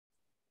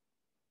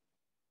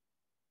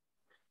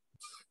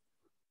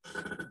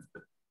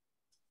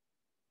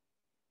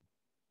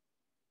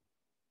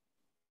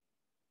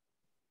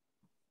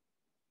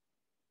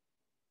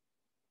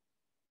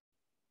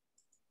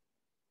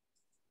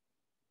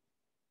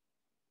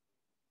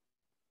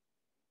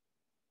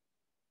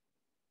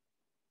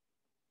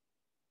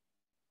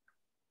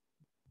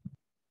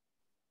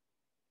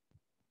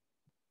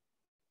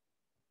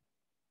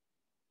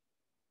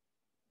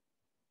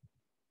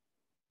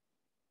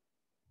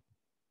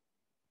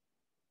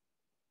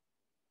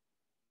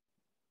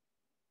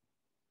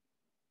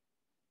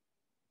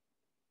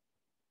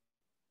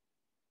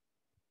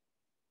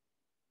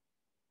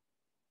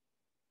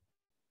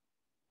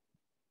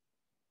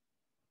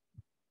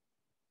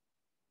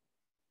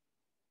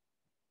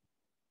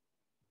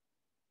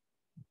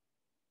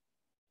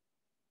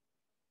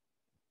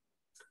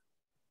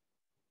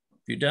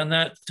You done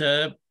that?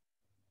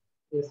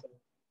 Yes, sir.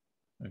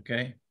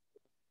 Okay.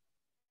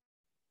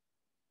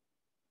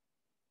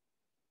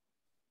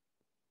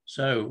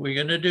 So we're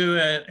going to do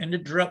an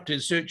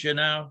interrupted suture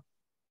now.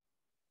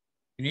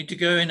 You need to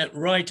go in at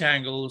right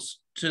angles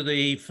to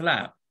the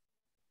flap.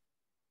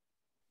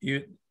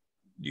 You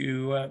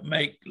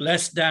make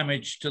less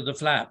damage to the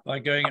flap by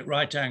going at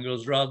right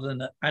angles rather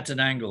than at an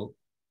angle.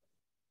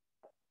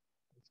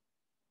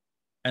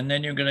 And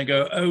then you're going to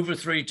go over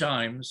 3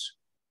 times,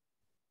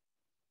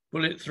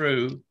 pull it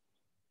through,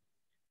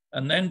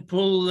 and then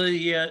pull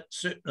the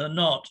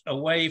knot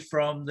away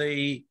from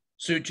the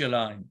suture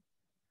line.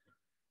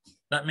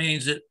 That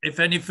means that if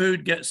any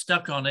food gets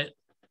stuck on it,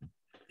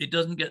 it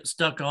doesn't get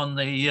stuck on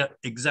the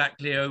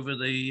exactly over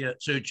the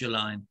suture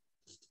line.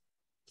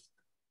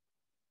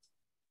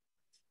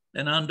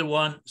 Then under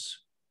once,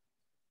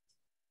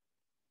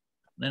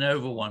 then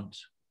over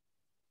once.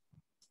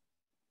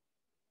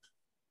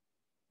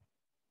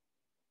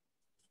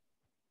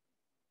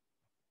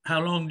 How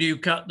long do you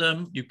cut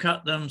them? You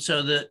cut them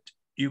so that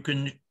you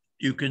can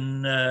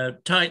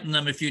tighten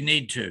them if you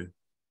need to.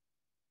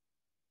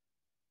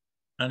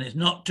 And it's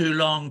not too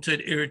long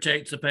to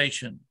irritate the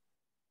patient.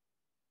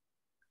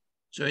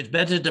 So it's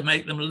better to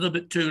make them a little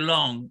bit too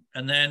long,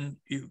 and then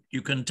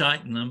you can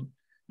tighten them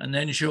and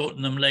then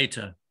shorten them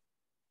later.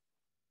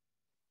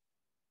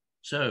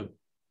 So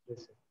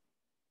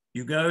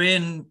you go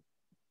in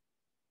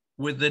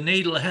with the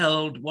needle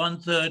held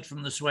 1/3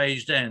 from the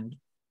swaged end,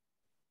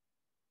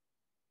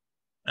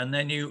 and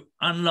then you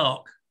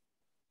unlock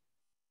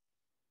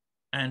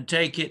and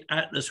take it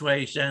at the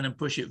swaged end and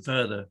push it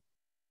further.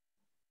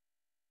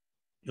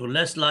 You're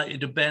less likely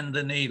to bend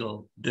the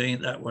needle doing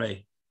it that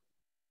way.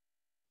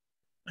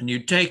 And you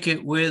take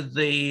it with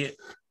the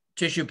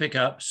tissue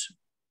pickups,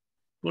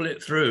 pull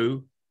it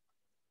through,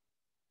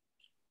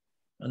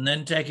 and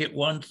then take it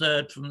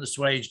 1/3 from the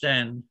swaged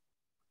end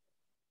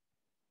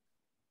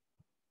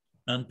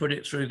and put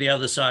it through the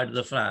other side of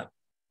the flap.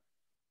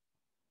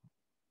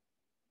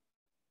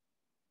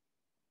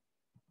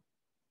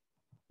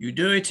 You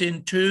do it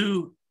in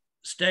 2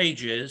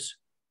 stages.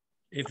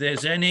 If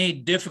there's any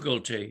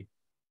difficulty,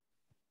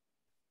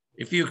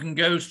 if you can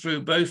go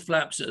through both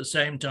flaps at the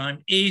same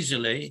time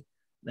easily,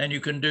 then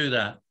you can do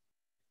that.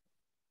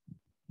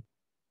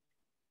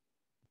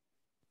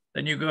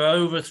 Then you go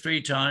over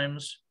 3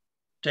 times,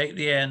 take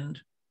the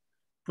end,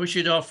 push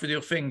it off with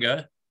your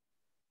finger,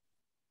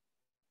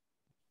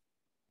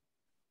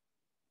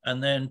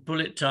 and then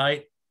pull it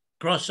tight,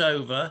 cross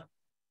over.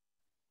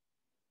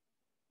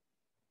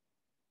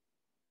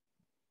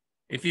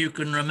 If you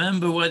can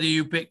remember whether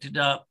you picked it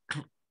up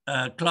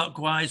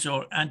clockwise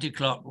or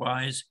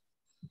anti-clockwise,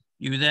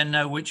 you then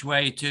know which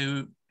way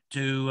to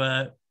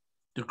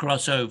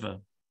cross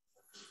over.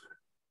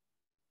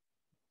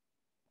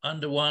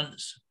 Under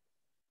once,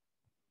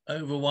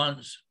 over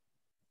once,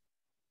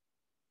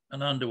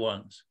 and under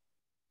once.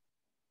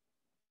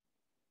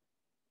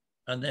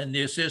 And then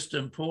the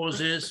assistant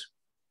pauses,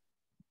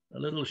 a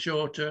little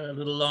shorter, a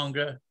little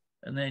longer,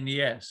 and then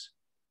yes,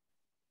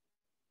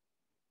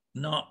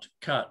 not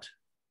cut.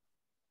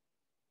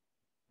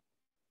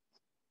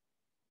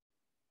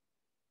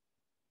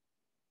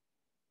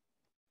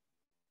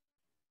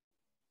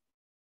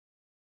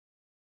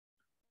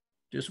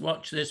 Just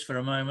watch this for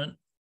a moment.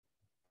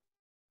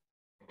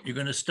 You're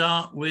going to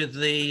start with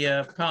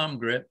the palm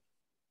grip.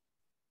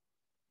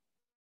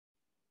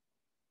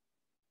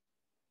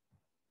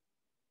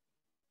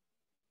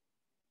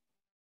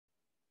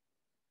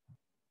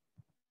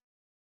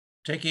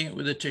 Taking it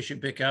with the tissue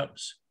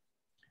pickups,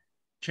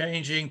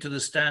 changing to the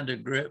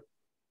standard grip.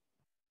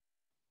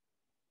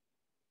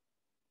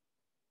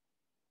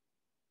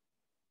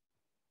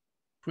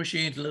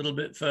 Pushing it a little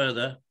bit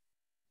further.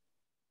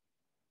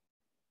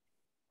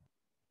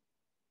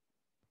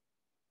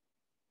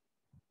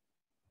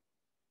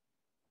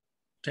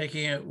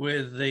 Taking it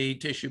with the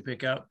tissue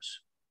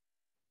pickups,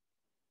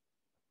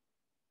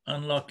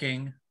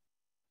 unlocking,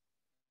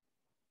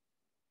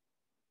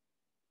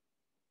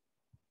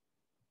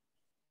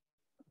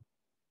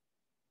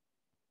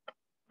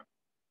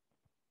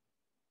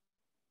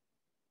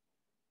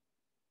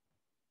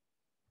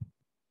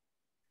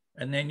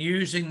 and then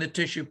using the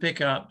tissue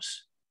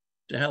pickups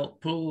to help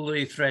pull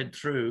the thread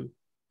through.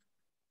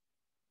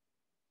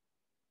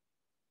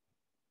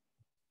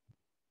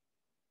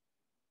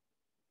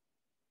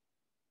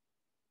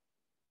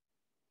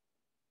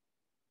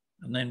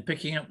 And then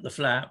picking up the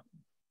flap.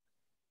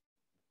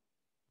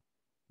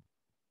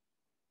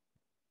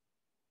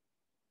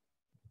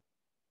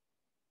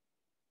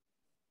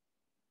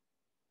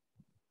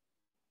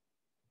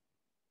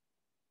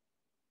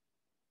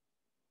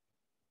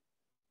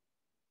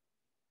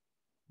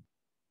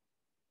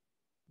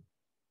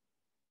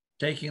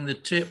 Taking the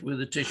tip with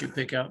the tissue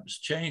pickups,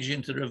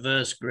 changing to the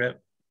reverse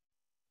grip,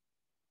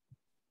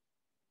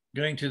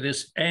 going to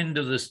this end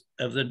of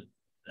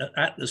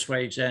at the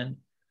swage end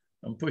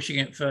and pushing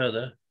it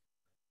further.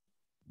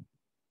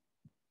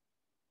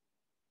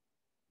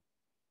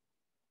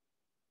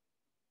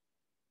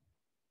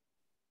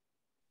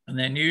 And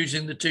then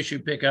using the tissue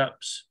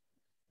pickups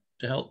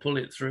to help pull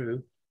it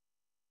through.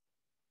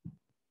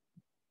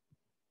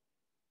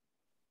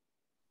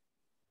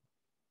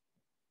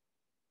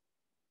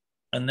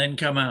 And then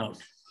come out.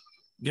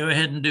 Go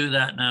ahead and do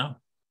that now.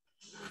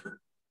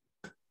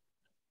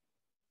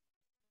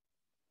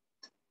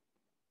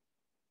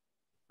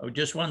 Oh,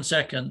 just 1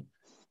 second.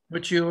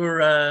 Put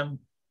your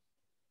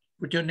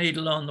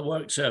needle on the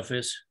work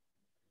surface.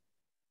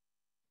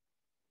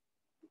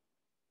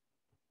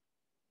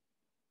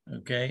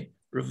 Okay,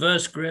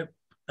 reverse grip,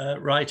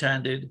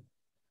 right-handed.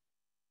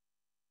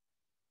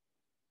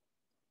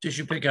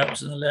 Tissue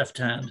pickups in the left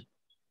hand.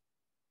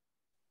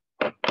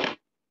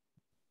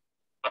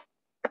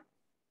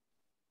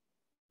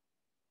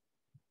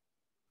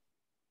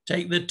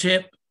 Take the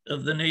tip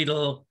of the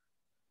needle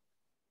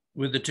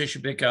with the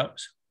tissue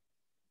pickups.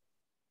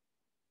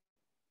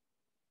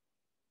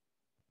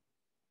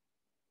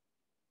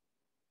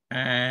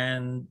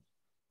 And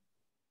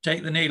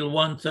take the needle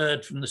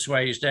 1/3 from the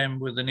swaged end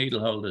with the needle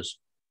holders.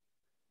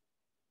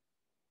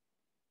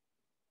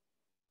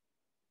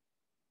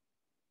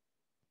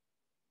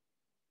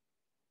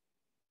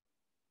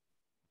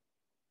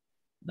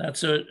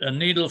 That's a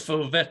needle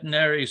for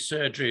veterinary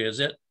surgery,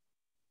 is it?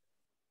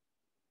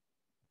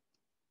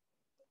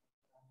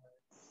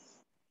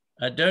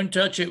 Don't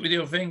touch it with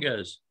your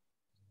fingers.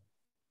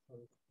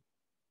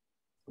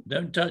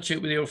 Don't touch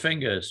it with your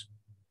fingers.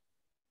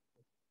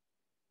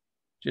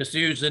 Just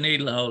use the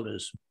needle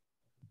holders.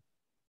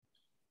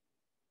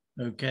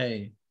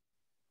 Okay.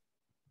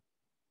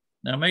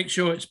 Now make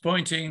sure it's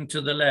pointing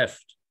to the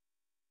left.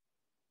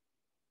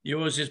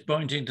 Yours is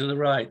pointing to the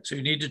right, so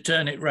you need to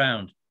turn it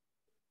round.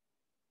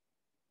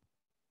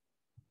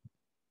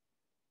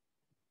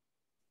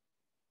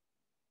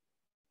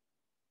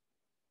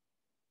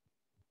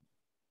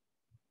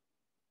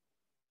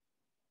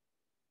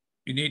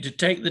 You need to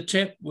take the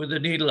tip with the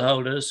needle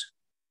holders.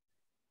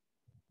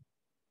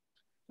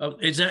 Oh,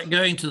 is that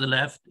going to the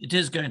left? It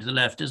is going to the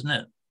left, isn't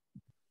it?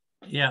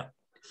 Yeah.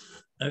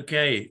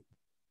 Okay.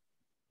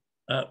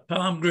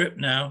 Palm grip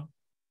now.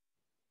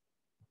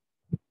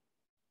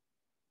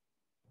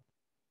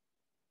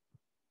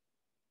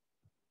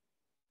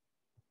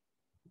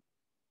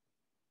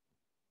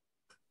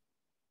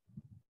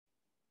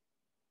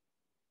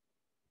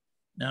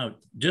 Now,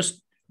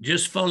 just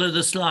follow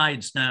the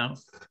slides now.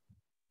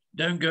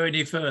 Don't go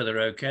any further,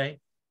 okay?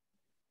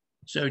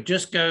 So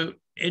just go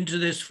into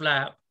this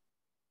flap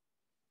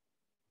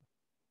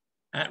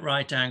at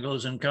right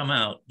angles and come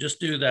out.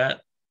 Just do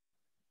that.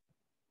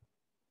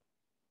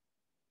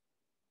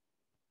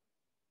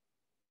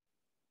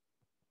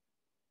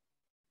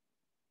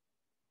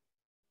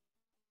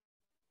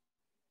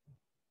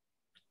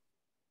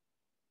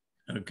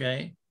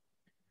 Okay.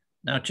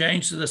 Now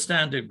change to the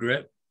standard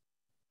grip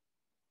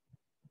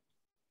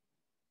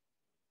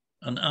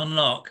and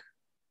unlock.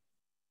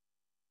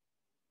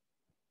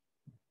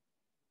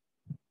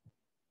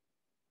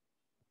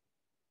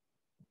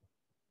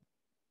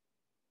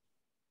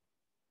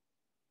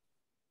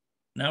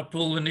 Now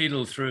pull the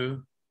needle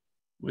through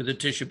with the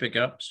tissue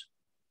pickups.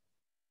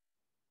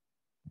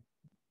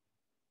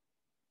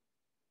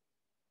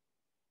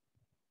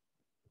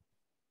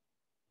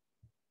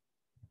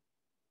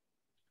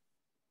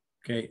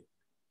 Okay.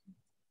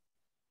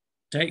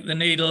 Take the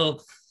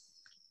needle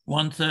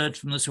 1/3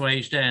 from the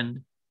swaged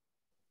end.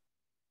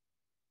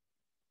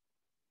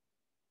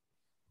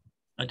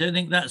 I don't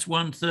think that's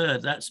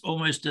 1/3. That's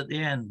almost at the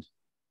end.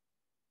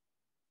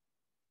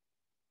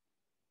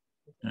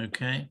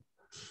 Okay.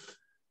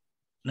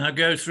 Now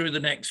go through the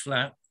next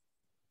flap.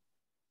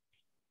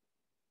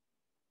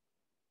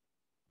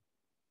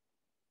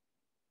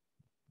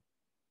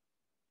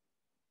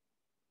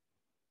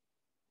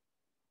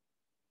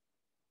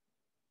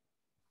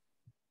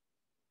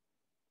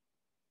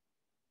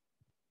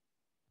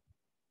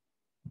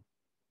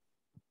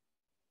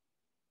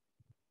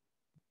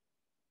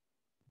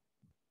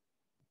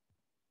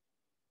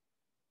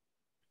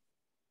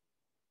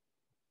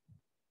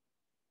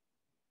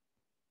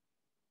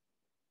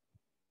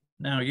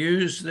 Now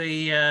use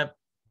the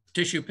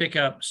tissue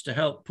pickups to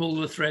help pull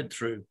the thread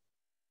through.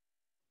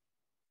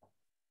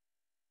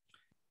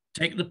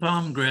 Take the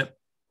palm grip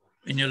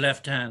in your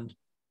left hand.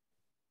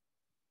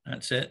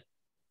 That's it.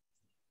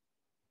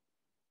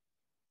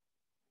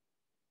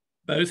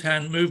 Both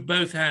hands, move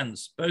both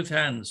hands, both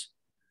hands.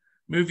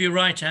 Move your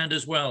right hand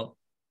as well.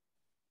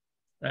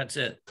 That's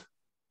it.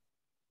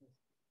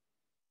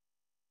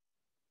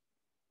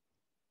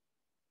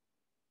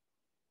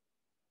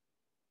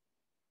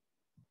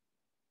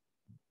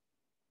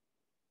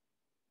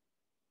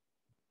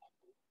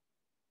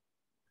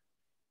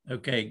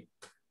 Okay.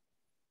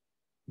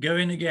 Go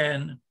in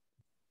again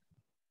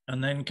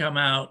and then come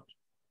out.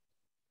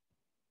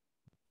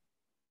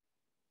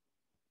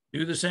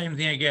 Do the same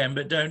thing again,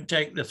 but don't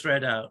take the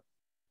thread out.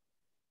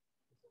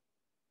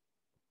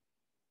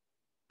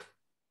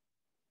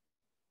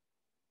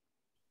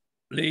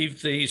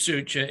 Leave the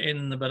suture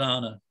in the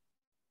banana.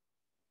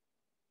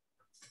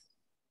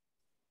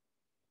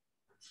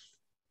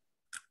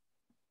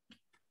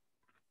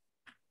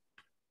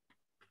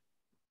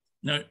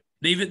 No,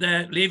 leave it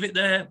there, leave it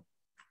there.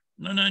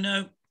 No, no,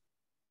 no.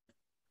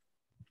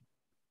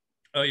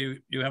 Oh,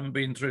 you haven't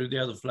been through the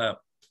other flap.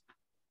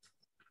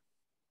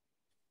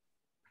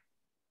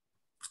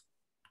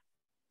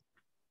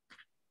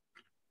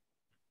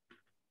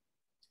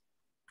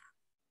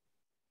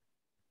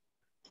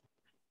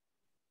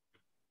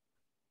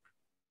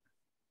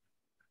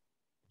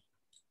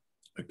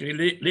 Okay,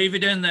 leave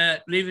it in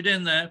there. Leave it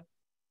in there.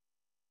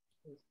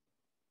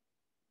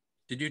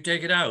 Did you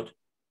take it out?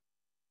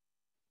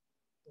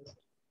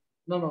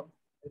 No, no,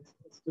 it's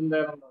still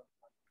there on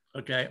the.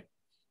 Okay.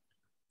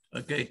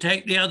 Okay,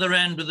 take the other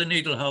end with the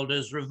needle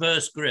holders,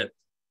 reverse grip.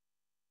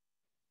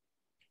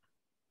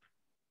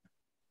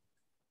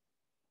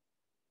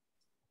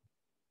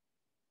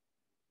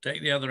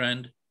 Take the other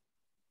end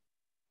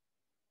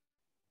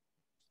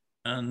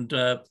and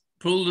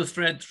pull the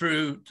thread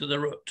through to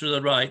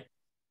the right.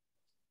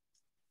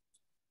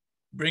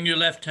 Bring your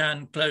left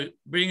hand close.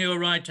 Bring your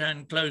right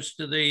hand close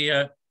to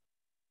the.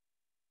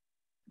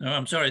 No,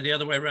 I'm sorry, the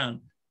other way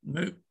around.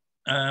 Move.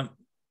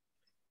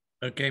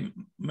 Okay,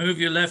 move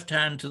your left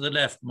hand to the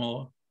left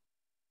more.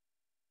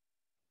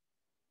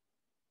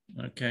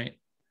 Okay,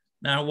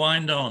 now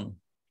wind on.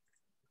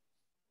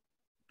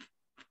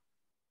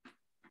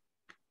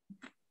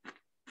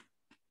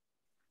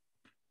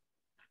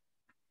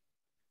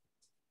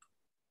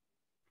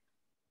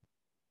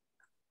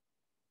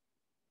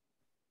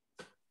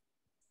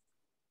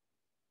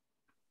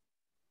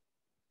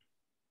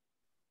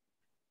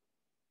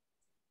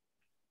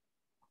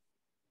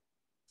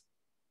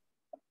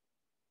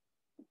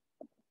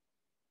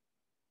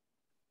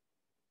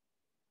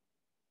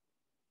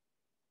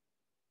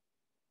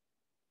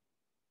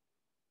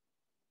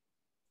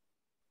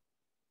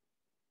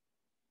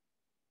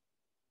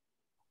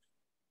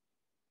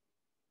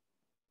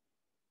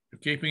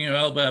 You're keeping your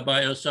elbow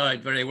by your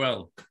side very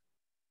well.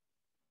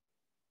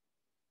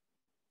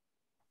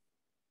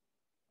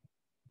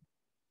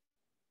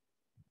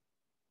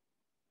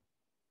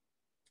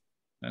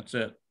 That's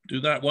it.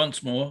 Do that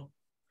once more.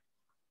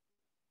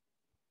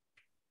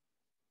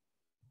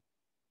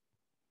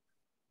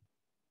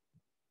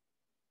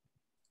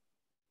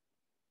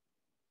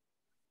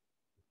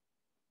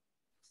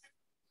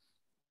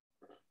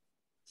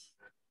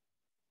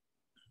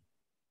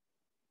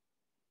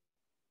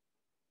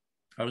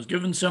 I was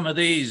given some of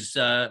these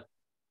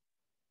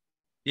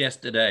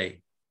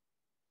yesterday.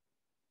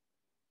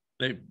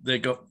 They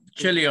got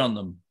chili on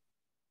them.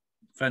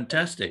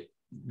 Fantastic,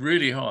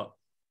 really hot.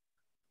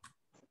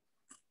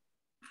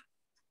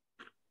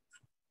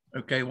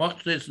 Okay,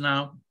 watch this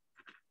now.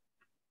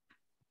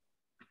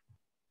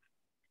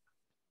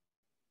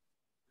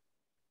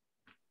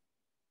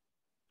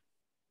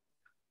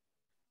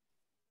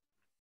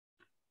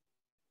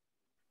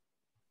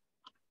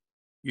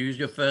 Use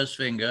your first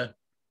finger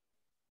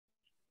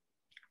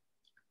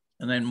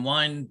and then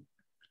wind.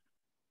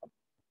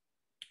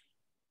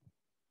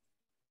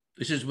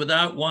 This is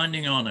without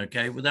winding on,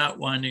 okay? Without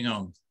winding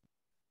on.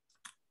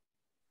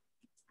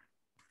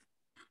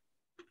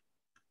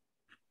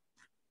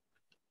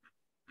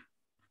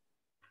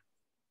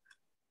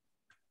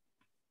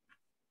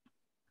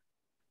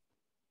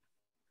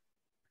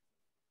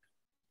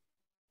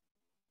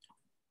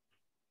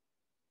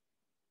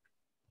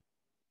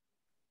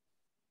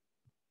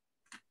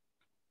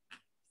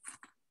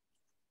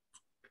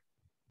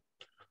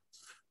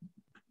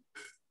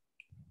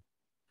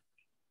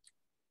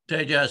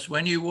 Tejas,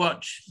 when you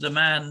watch the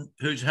man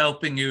who's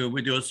helping you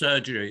with your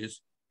surgeries,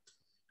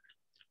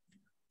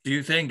 do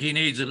you think he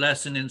needs a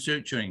lesson in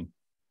suturing?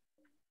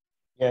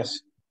 Yes.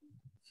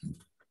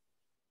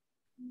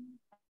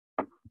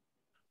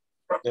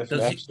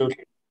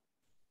 Absolutely.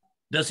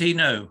 Does he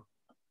know?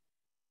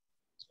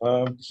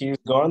 He's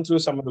gone through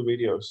some of the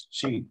videos.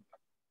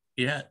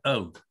 Yeah.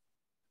 Oh.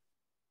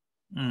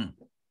 Mm.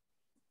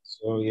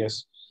 So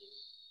yes,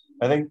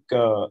 I think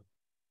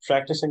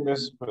practicing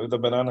this with the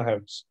banana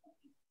helps.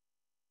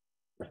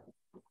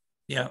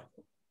 Yeah.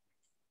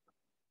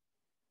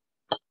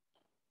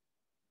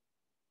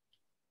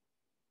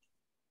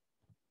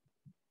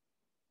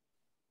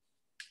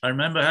 I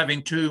remember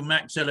having 2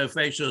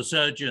 maxillofacial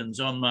surgeons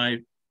on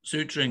my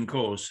suturing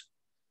course.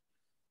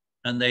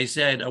 And they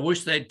said, I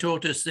wish they'd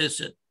taught us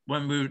this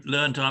when we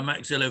learned our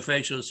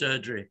maxillofacial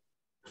surgery.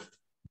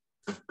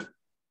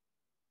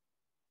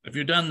 Have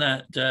you done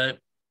that,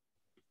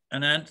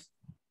 Anand?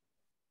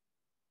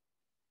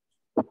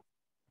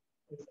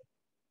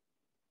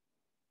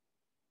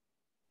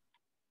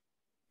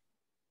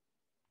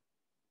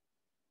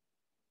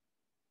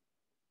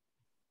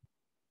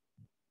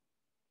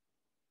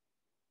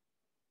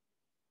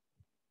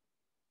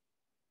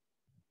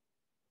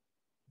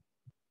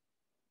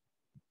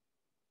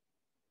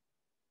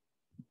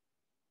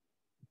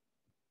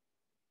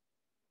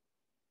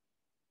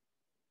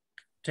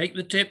 Take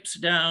the tips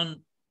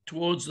down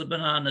towards the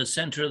banana,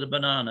 center of the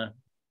banana.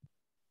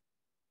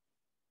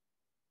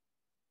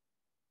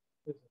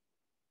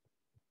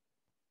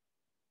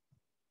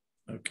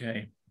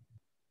 Okay.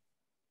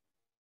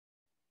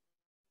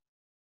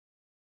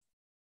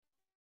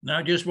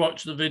 Now just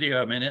watch the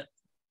video a minute.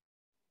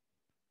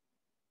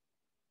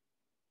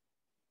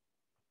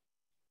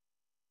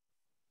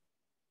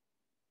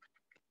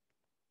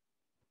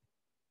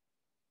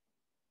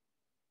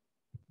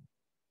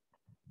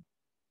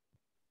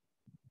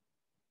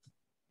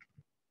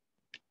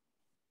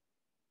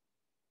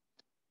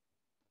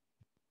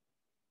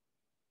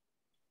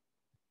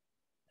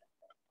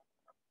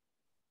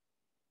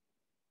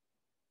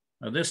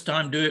 Now this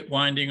time do it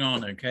winding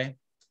on, okay?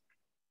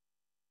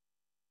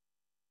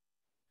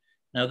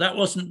 Now that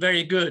wasn't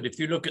very good. If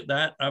you look at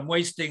that, I'm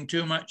wasting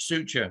too much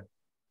suture.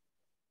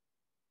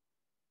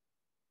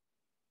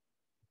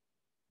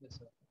 Yes,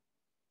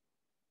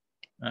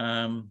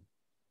 sir.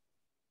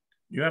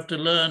 You have to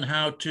learn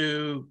how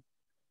to,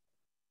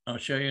 I'll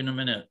show you in a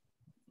minute.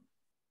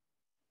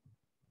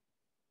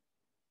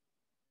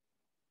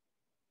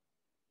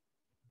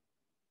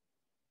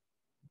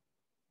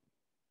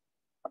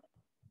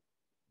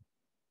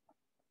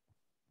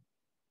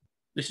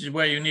 This is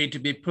where you need to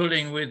be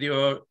pulling with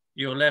your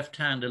left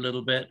hand a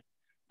little bit,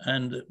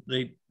 and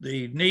the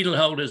needle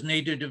holders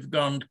needed to have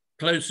gone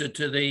closer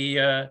to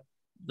the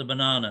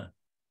banana,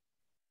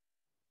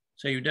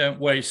 so you don't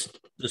waste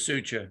the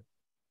suture.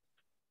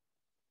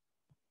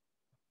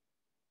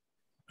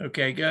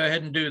 Okay, go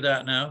ahead and do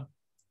that now.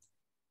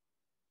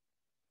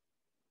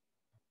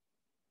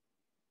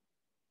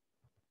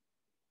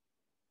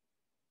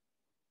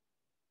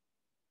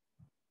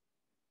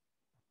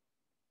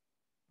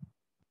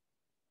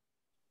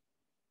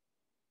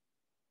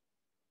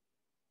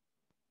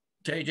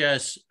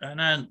 Tejas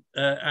and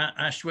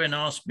Ashwin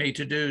asked me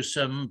to do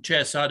some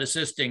chairside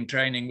assisting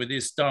training with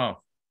his staff.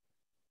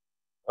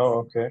 Oh,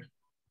 okay.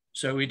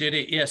 So we did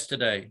it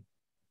yesterday.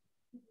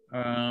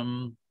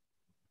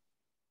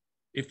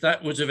 If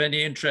that was of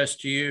any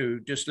interest to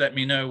you, just let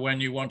me know when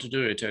you want to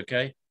do it,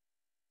 okay?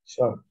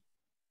 Sure.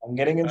 I'm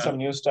getting in some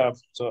new stuff,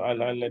 so I'll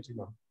let you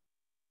know.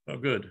 Oh,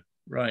 good.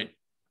 Right.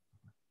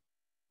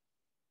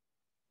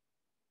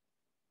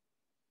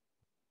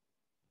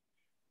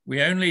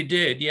 We only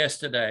did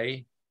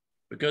yesterday,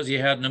 because he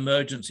had an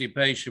emergency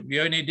patient, we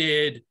only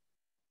did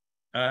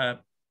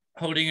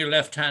holding your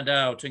left hand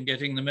out and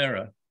getting the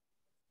mirror.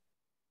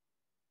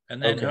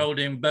 And then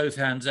holding both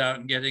hands out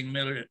and getting the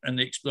mirror and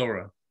the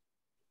explorer.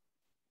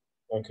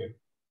 Okay.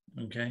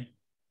 Okay.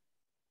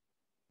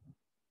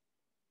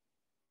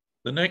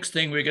 The next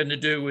thing we're going to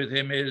do with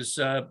him is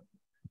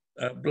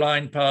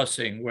blind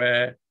passing,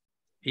 where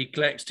he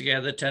collects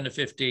together 10 or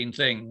 15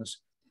 things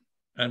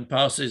and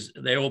passes,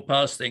 they all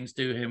pass things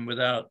to him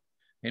without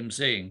him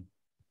seeing.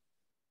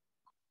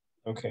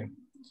 Okay.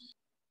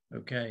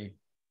 Okay.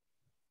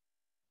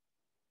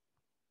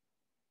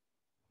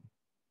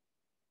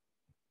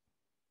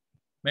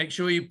 Make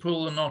sure you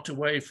pull the knot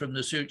away from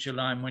the suture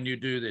line when you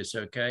do this,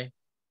 okay?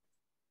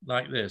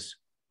 Like this.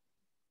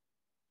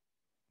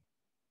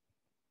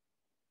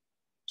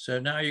 So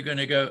now you're going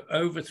to go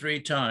over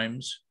 3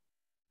 times.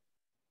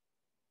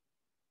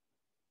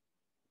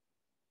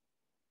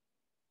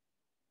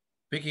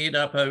 Picking it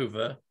up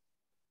over.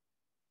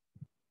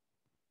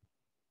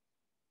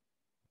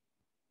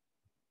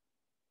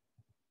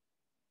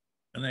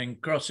 And then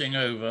crossing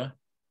over.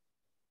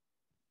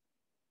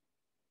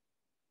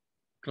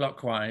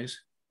 Clockwise.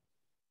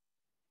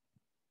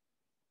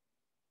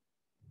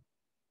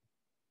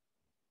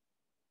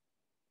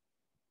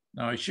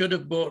 Now I should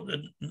have brought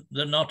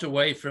the knot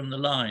away from the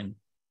line.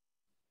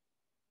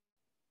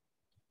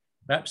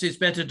 Perhaps it's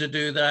better to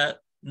do that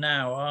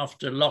now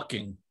after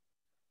locking.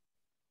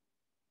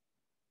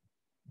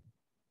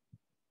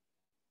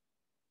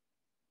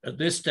 At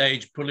this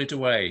stage, pull it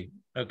away.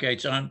 Okay,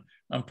 so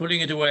I'm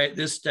pulling it away at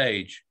this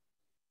stage.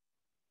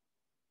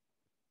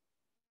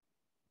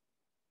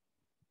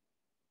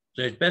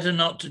 So it's better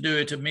not to do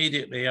it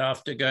immediately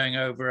after going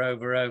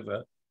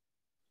over.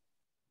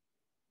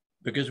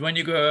 Because when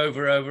you go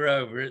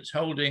over, it's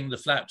holding the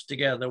flaps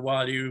together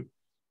while you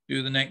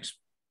do the next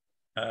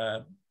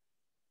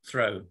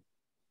throw.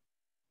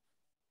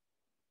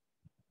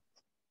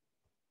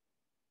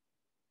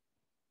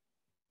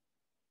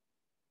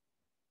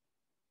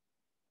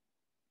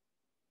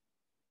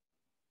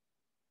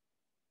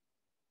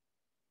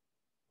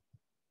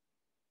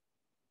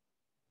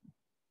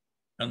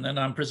 And then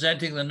I'm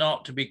presenting the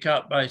knot to be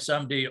cut by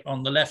somebody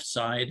on the left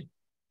side.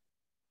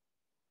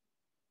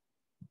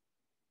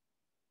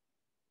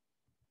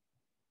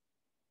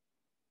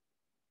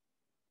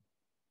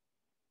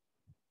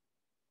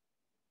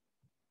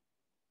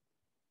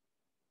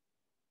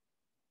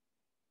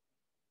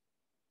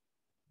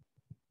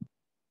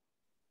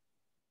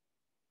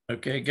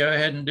 Okay, go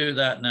ahead and do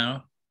that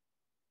now.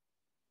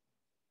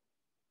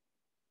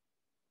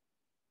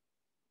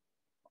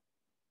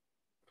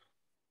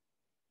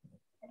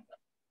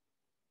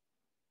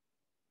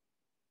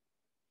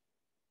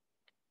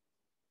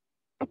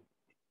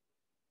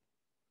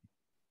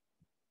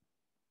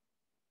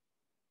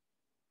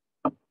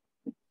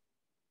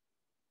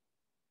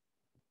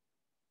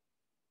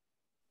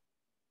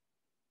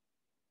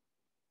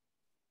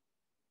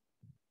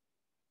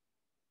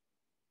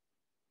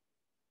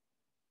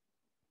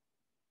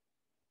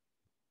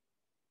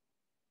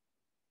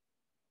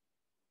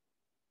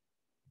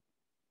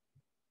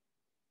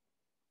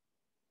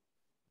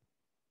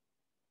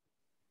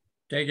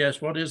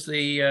 Tejas, what is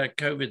the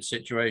COVID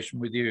situation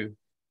with you?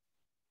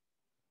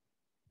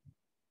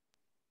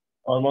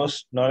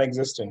 Almost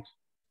non-existent.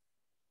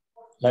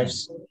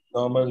 Life's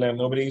normal.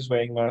 Nobody's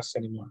wearing masks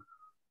anymore.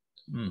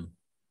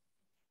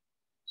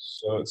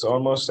 So it's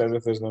almost as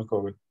if there's no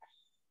COVID.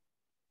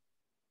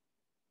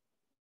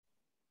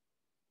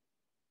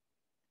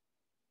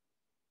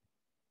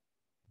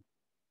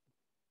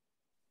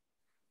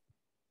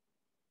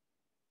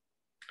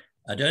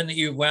 I don't think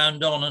you've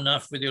wound on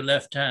enough with your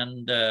left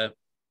hand,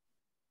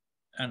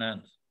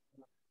 Anand.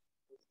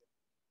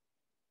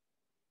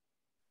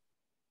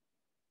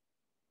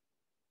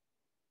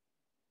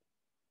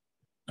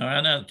 Oh,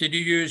 Anand, did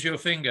you use your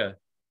finger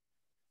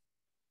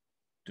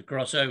to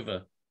cross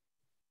over?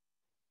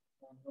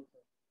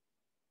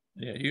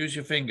 Yeah, use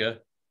your finger.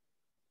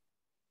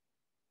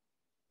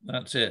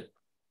 That's it.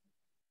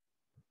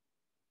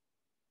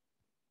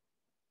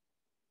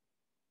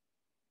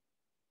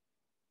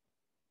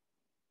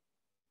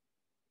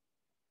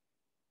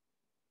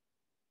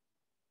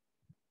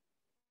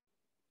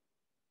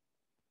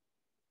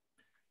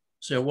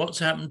 So what's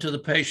happened to the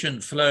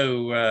patient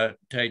flow,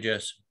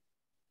 Tejas?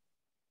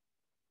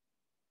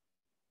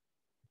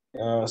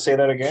 Say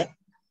that again.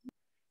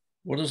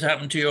 What has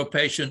happened to your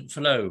patient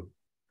flow?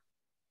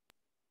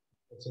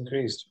 It's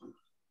increased.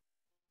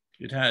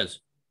 It has.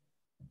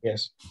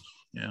 Yes.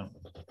 Yeah.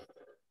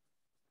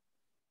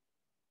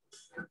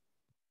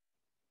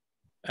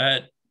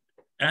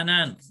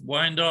 Anand,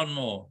 wind on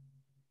more.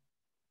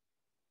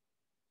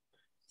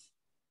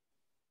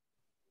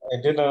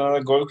 I did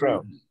another gold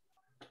crown.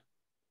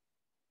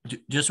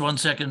 Just 1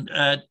 second.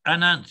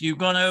 Anand, you've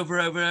gone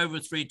over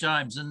 3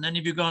 times, and then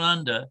have you gone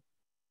under?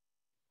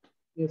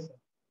 Yes, sir.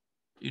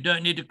 You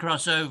don't need to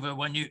cross over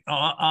when you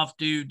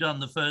after you've done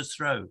the first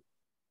throw.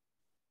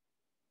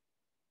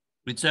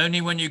 It's only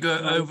when you go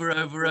over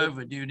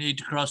do you need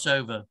to cross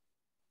over.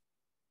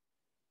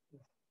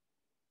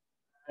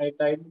 I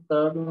tried the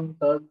third one,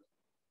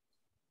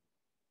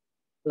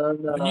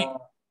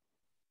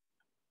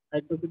 I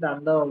took it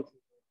under also.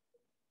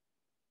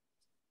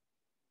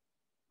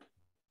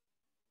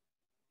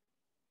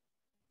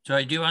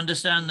 Sorry, do you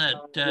understand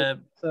that?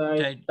 So I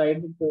tried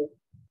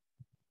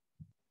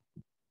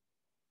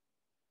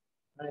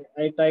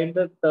I tried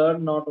the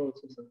third knot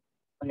also, sir.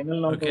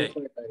 Final knot Okay. also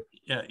I tried.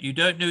 Yeah, you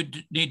don't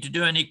need to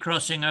do any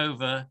crossing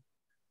over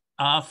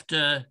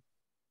after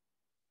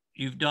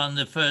you've done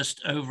the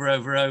first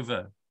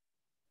over.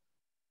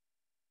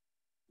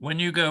 When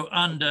you go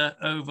under,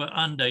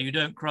 under, you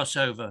don't cross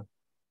over.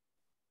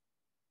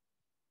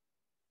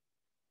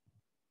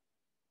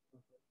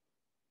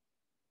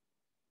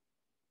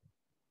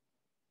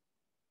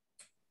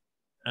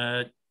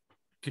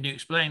 Can you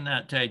explain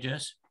that,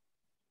 Tejas?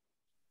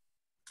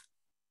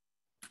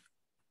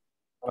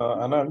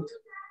 Anand,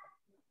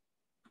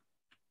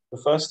 the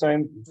first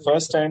time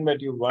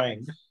that you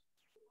wind,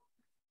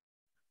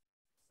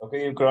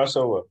 okay, you cross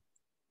over.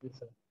 Yes,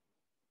 sir.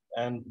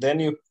 And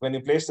then when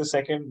you place the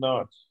second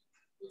knot,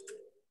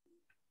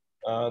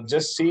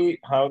 just see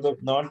how the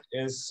knot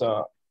is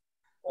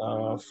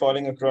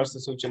falling across the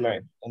suture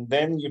line. And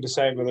then you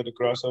decide whether to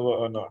cross over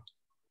or not.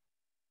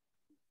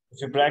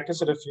 If you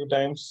practice it a few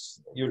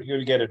times,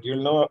 you'll get it.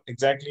 You'll know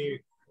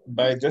exactly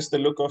by just the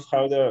look of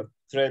how the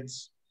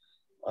threads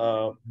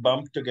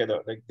bump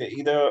together. Like they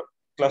either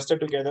cluster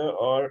together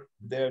or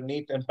they're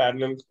neat and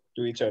parallel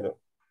to each other.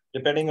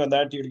 Depending on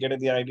that, you'll get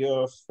the idea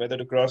of whether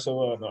to cross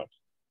over or not.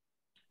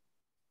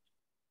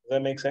 Does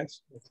that make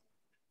sense?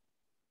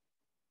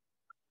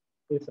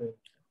 Yes, sir.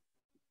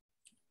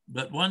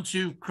 But once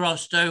you've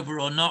crossed over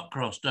or not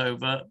crossed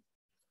over,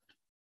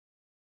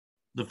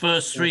 the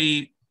first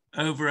 3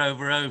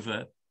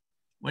 over,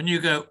 when you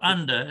go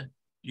under,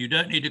 you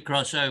don't need to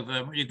cross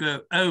over. When you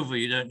go over,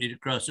 you don't need to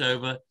cross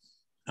over.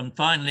 And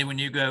finally, when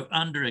you go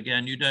under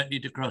again, you don't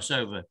need to cross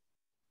over.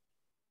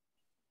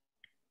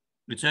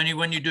 It's only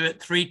when you do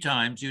it 3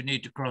 times you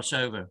need to cross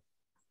over.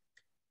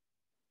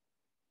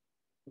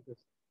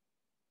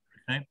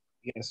 Okay?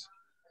 Yes.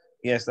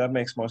 Yes, that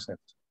makes more sense.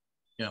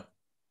 Yeah.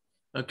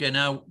 Okay,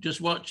 now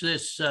just watch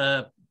this.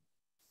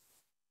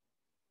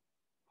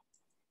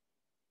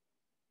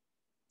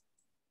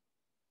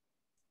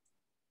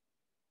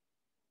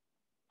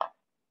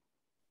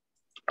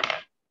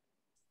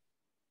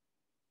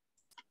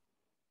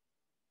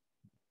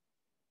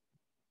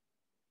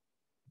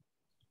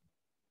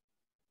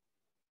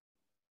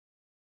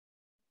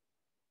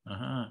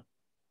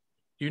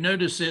 You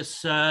notice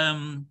this,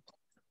 Tejas?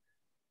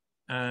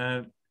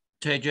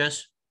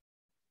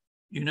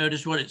 You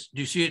notice do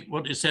you see it,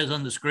 what it says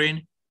on the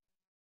screen?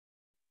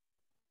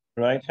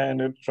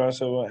 Right-handed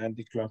crossover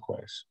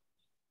anti-clockwise.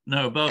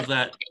 No, above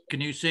that, can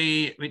you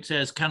see it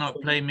says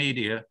cannot play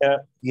media?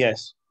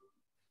 Yes.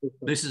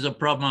 This is a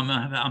problem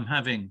I'm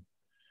having.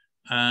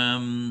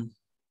 I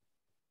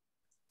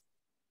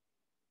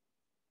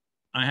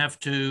have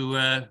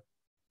to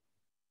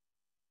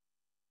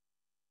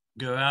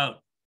go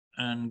out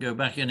and go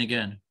back in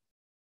again.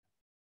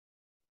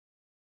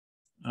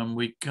 And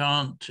we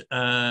can't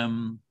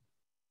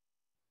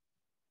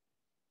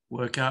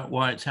work out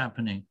why it's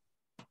happening.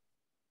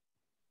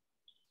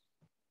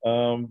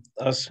 A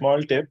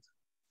small tip,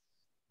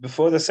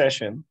 before you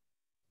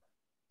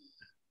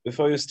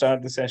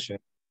start the session,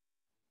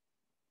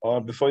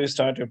 or before you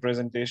start your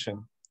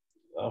presentation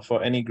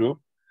for any group,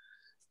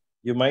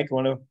 you might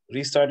want to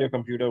restart your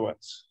computer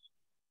once.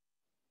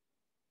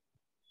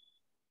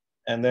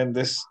 And then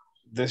this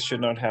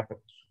should not happen.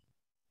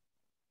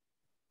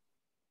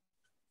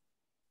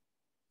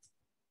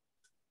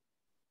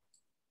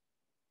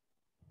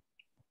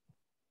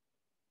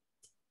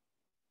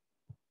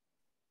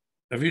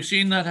 Have you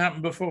seen that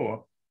happen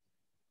before?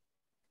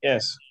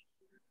 Yes,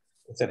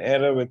 it's an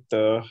error with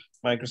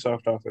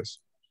Microsoft Office.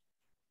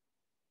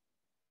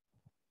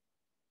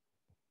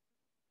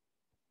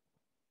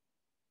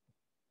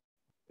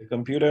 The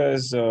computer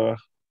has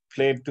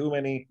played too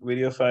many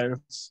video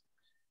files.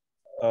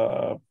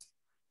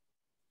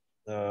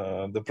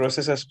 The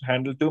process has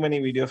handled too many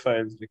video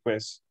files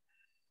requests.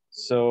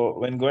 So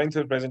when going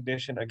through the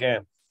presentation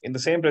again, in the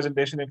same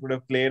presentation, it would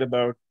have played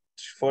about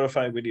 4 or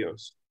 5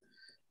 videos.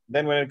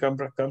 Then when it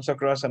comes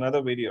across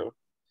another video,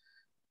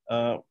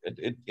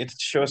 it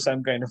shows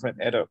some kind of an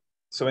error.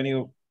 So when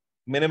you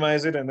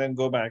minimize it and then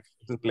go back,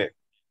 it will play.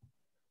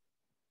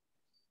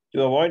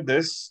 To avoid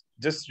this,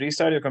 just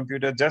restart your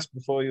computer just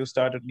before you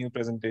start a new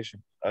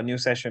presentation, a new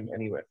session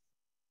anywhere.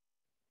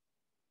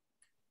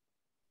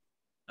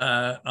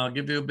 I'll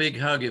give you a big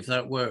hug if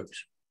that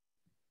works.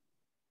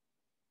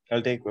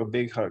 I'll take a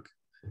big hug.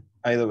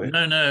 Either way.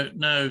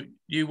 No.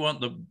 You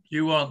want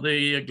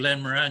the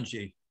Glen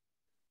Morangi.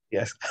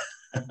 Yes.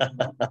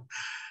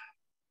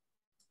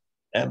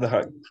 And the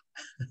hug.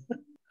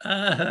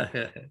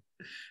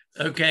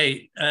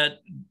 Okay.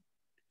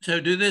 So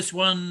do this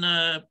one,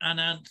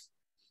 Anand,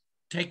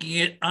 taking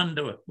it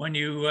under when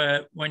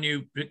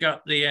you pick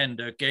up the end.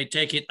 Okay,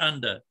 take it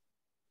under.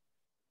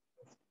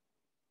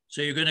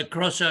 So you're going to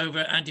cross over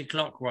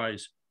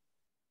anti-clockwise.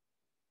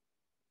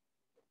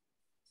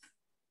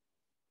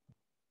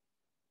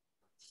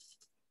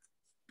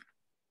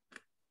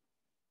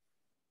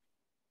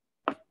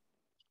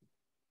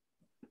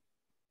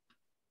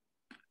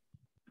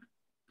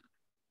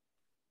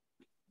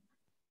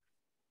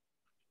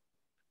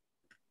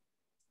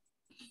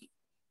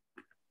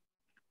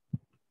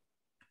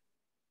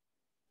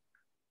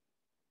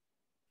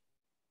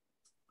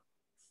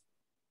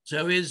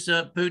 So is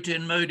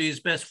Putin Modi's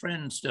best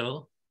friend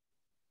still?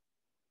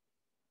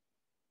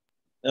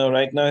 No,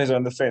 right now he's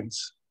on the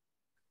fence.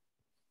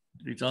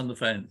 He's on the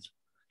fence.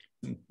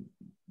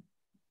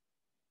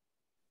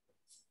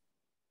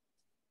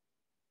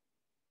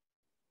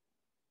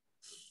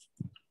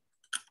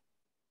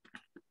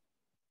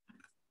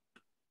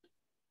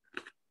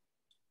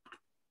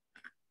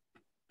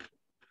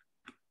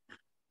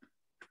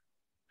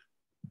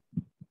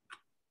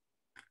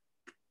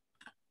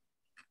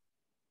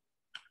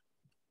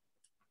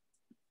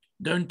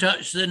 Don't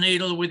touch the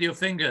needle with your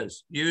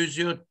fingers. Use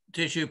your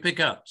tissue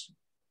pickups.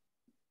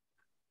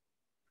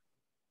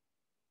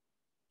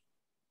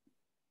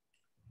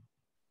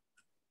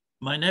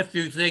 My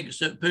nephew thinks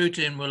that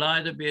Putin will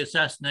either be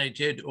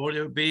assassinated or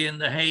he'll be in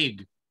The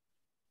Hague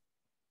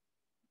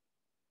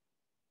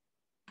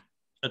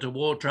at a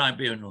war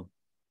tribunal.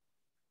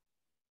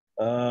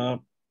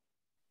 Have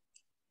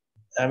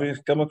you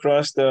come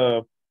across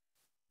the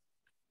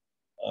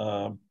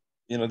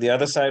the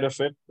other side of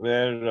it,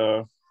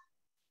 where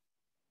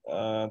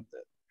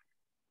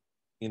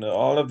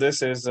all of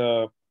this is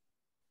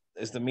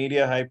the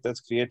media hype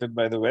that's created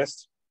by the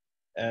West,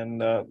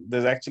 and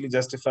there's actually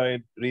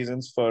justified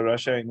reasons for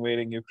Russia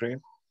invading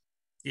Ukraine.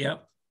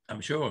 Yep, I'm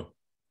sure.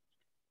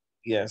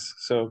 Yes,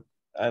 so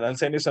I'll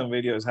send you some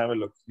videos. Have a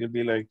look. You'll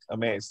be like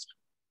amazed.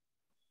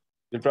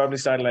 You'll probably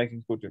start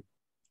liking Putin.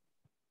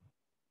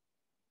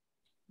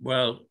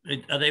 Well,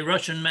 are they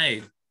Russian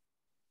made?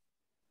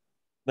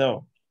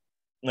 No,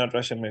 not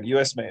Russian made.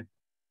 US made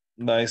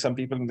by some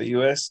people in the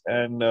US,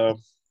 and I'll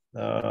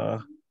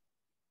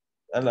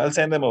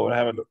send them over.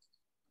 Have a look.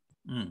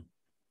 Mm.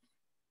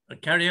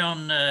 Carry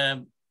on.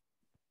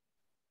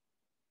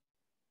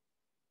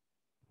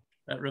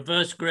 That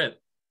reverse grip.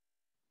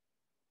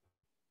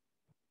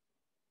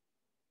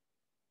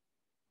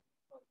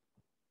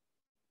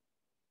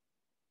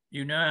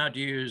 You know how to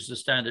use the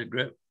standard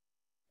grip.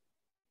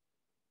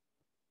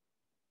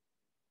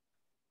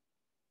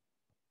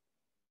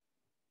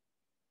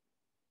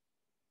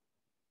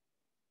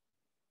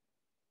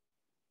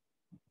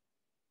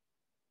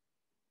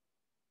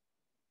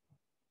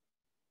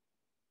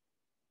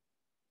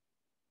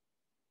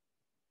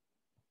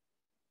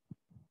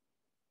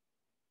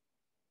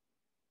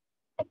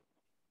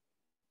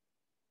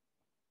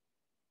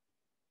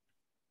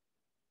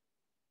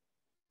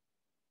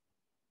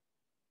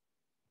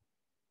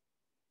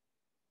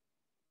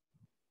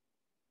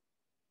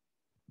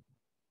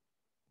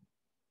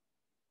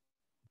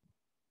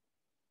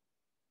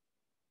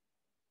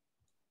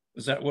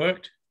 Has that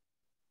worked?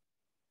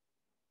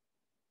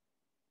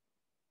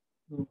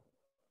 No,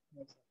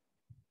 no, sir.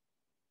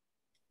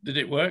 Did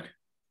it work?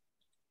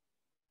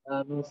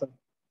 No, sir.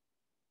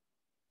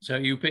 So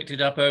you picked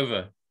it up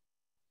over?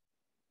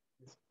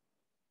 Yes.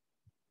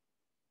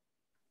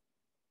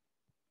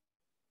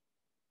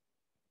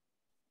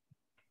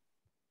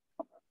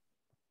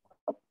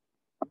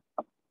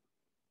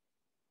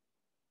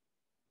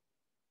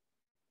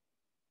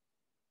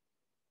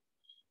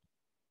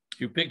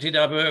 You picked it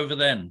up over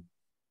then?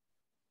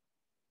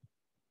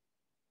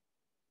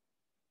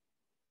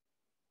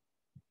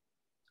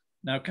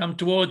 Now come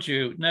towards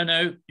you.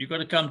 No, you've got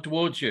to come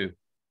towards you.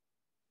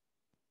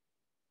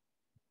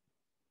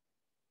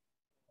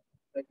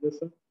 Like this,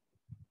 sir.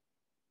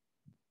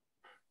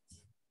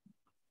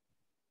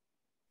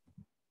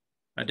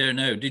 I don't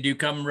know. Did you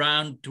come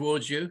round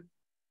towards you?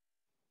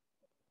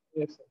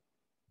 Yes, sir.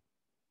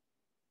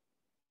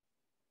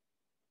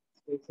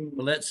 Facing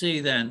Well, let's see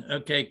then.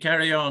 Okay,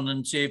 carry on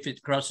and see if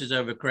it crosses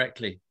over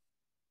correctly.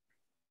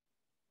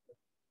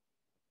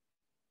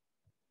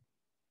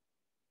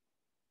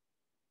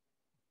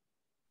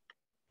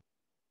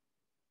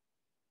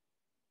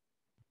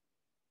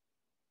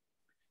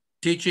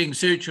 Teaching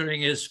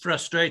suturing is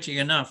frustrating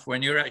enough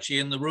when you're actually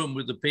in the room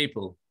with the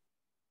people.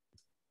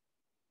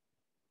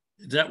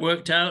 Is that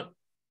worked out?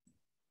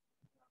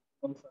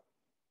 one, sir.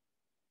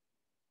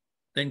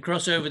 Then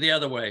cross over the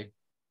other way.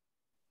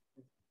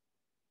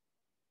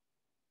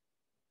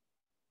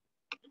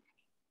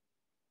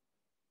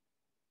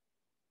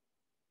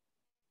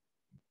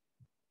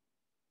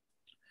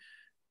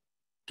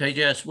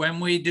 Tejas, when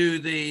we do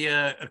the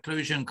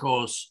occlusion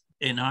course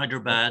in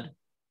Hyderabad,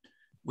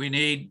 we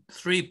need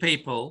 3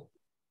 people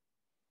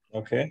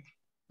Okay.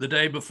 the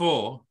day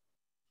before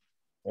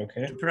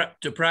Okay.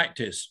 to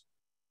practice,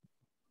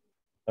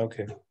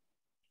 Okay.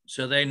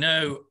 so they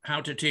know how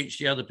to teach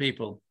the other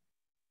people.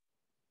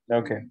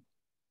 Okay.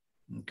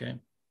 Okay.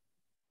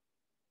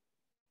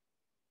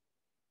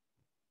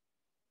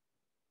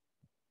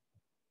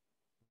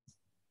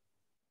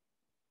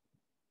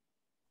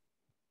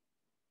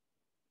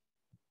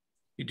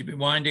 You'd be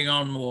winding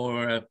on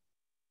more.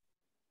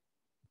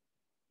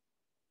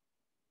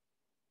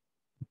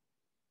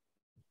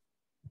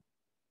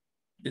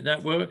 Did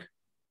that work?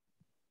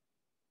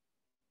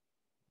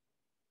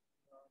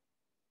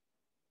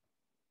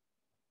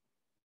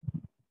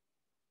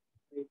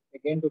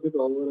 Again, took it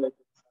over. I think.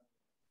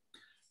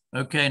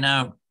 Okay,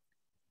 now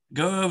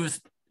go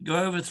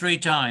over 3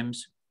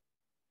 times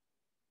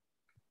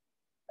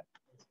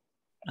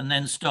and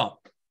then stop.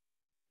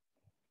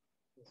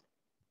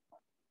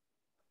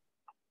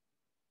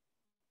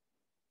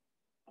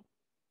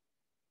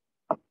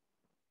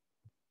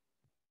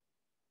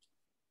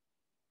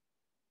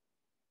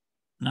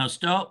 Now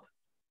stop.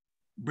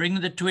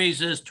 Bring the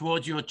tweezers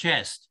towards your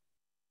chest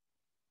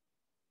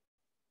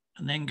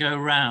and then go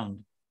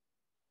round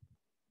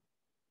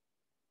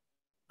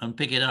and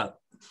pick it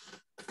up.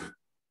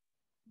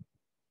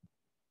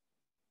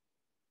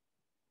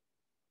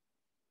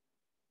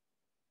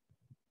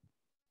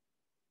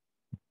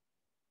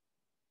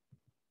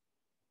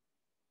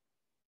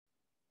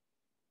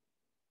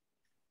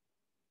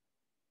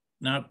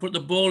 Now put the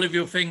ball of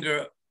your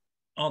finger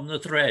on the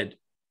thread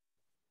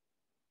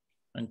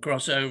and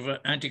cross over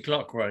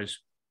anti-clockwise.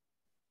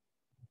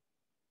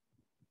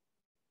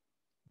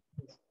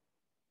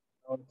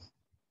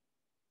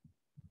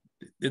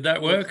 Did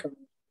that work?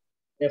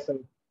 Yes, sir.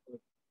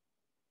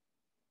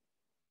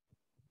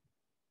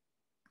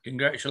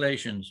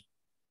 Congratulations.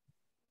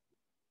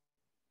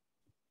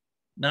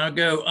 Now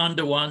go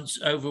under once,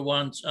 over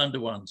once, under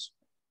once.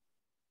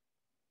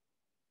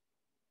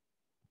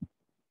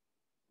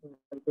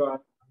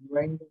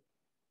 Unwind.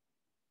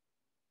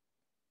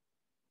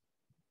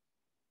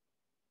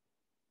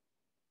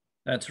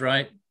 That's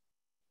right.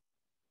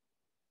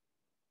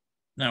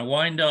 Now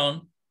wind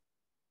on.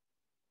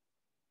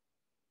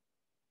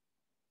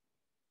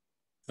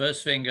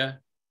 First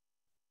finger.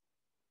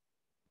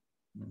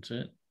 That's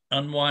it.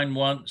 Unwind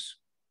once.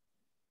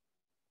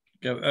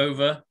 Go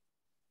over.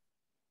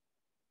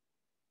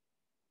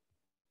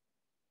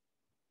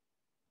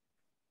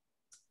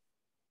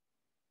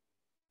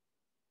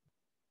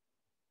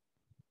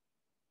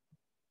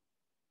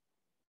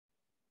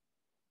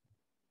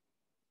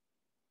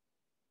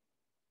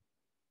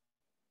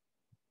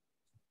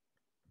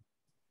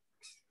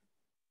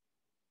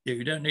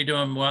 You don't need to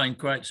unwind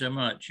quite so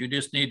much. You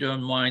just need to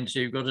unwind so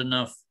you've got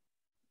enough.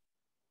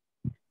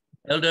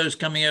 Eldo's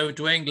coming over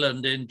to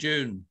England in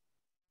June.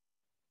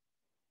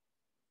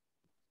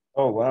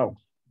 Oh, wow.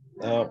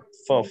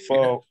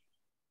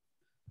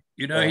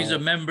 You know, he's a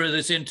member of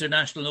this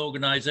international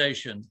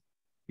organization.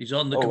 He's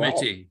on the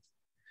committee.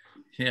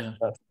 Wow. Yeah.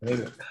 That's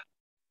amazing.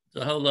 It's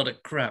a whole lot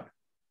of crap.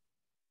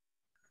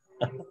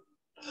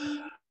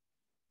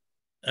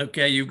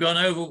 Okay, you've gone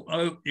over,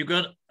 oh, you've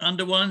got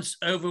under once,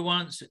 over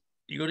once.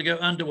 You've got to go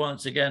under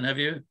once again, have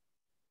you?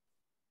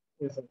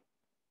 Yes, sir.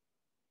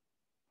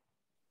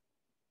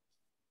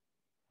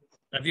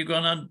 Have you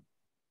gone on?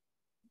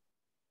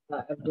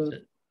 I've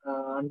gone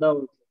under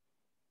also.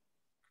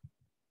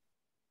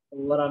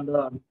 Over,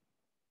 under.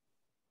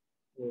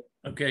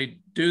 Okay,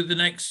 do the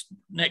next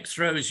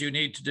throws you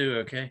need to do,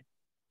 okay?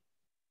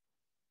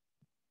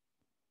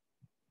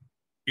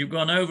 You've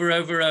gone over,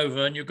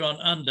 and you've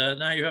gone under.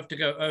 Now you have to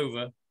go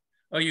over.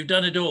 Oh, you've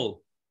done it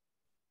all.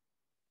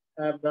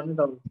 I've done it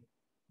all.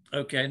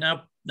 Okay,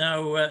 now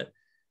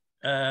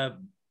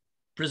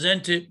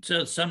present it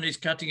so somebody's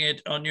cutting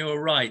it on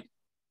your right.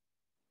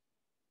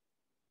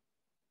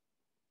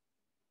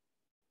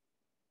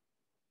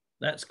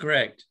 That's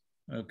correct.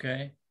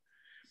 Okay.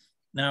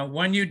 Now,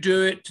 when you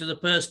do it to the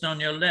person on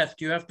your left,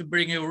 you have to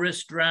bring your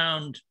wrist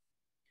round,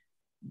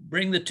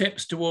 bring the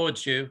tips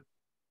towards you.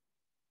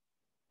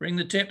 Bring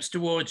the tips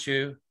towards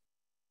you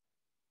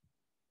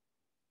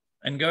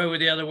and go over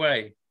the other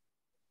way.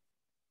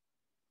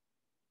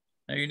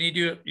 Now you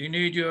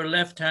need your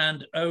left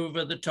hand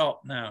over the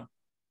top now.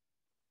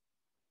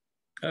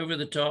 Over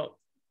the top.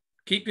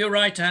 Keep your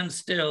right hand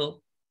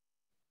still.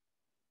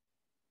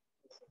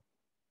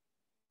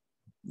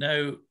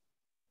 Now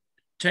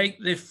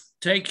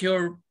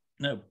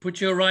put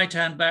your right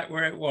hand back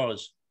where it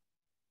was.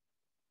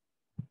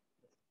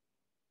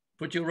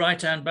 Put your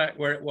right hand back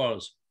where it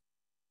was.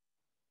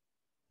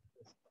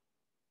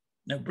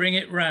 Now bring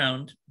it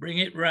round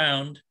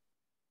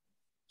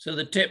so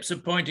the tips are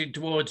pointing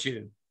towards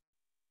you.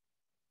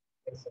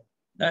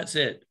 That's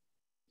it.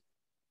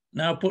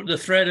 Now put the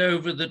thread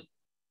over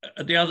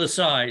the other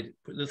side.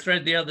 Put the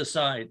thread the other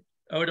side.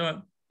 Oh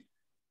no.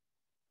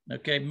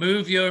 Okay,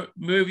 move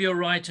your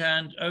right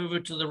hand over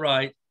to the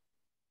right.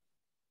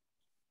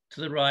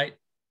 To the right.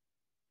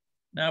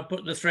 Now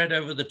put the thread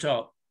over the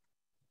top.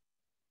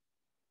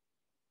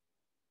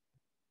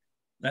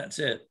 That's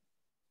it.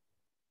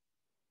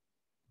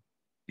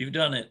 You've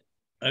done it.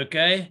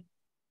 Okay?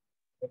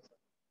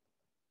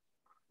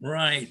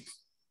 Right.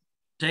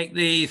 Take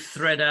the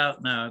thread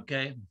out now,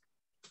 okay?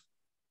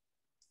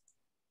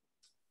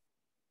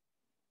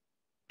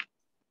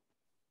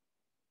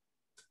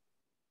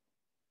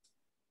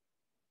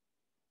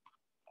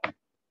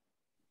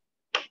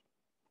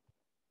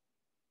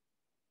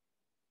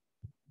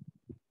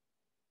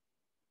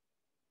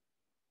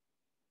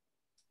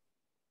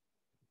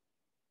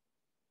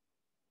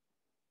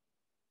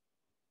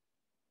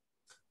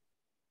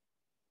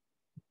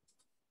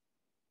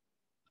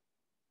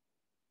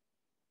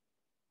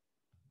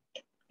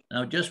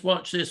 Now just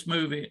watch this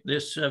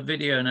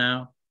video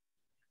now.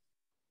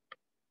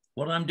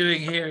 What I'm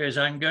doing here is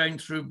I'm going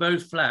through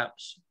both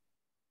flaps.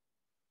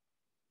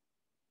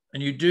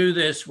 And you do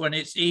this when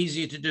it's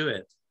easy to do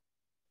it.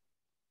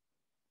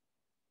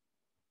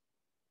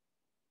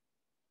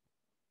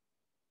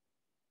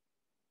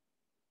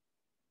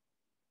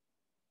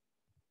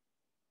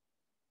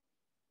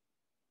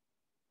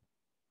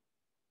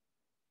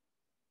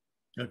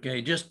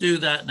 Okay, just do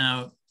that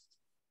now,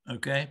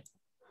 okay?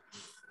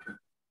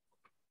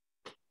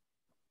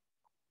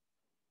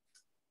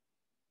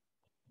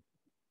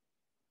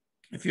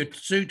 If you're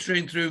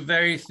suturing through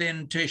very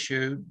thin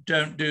tissue,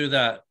 don't do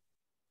that.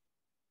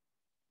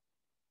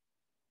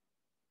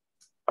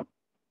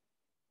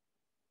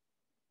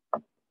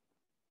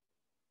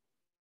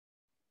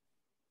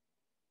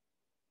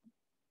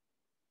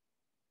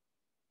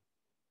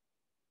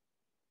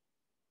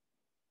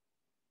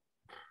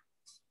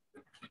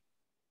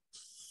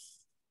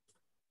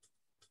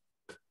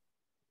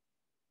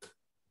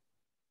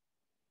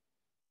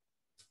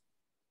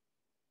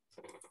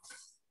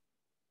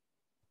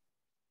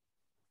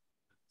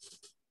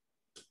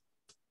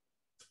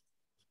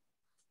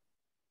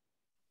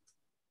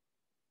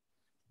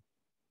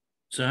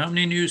 So how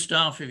many new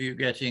staff have you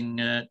getting,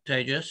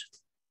 Tejas?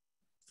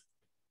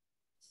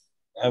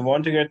 I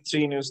want to get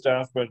 3 new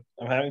staff, but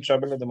I'm having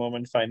trouble at the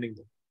moment finding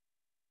them.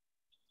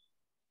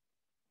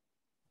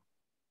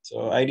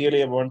 So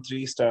ideally I want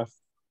 3 staff.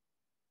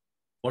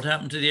 What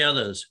happened to the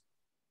others?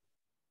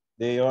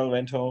 They all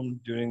went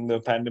home during the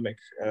pandemic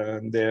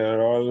and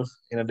they're all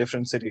in a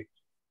different city.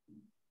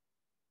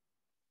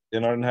 They're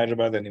not in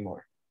Hyderabad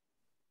anymore.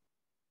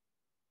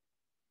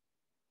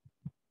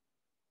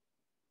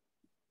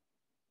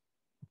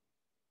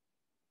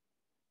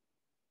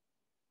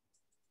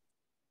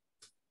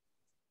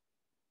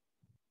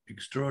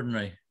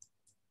 Extraordinary.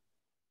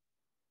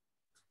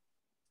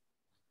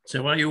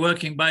 So are you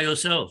working by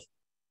yourself?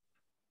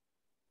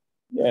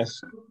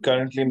 Yes,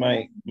 currently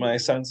my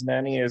son's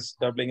nanny is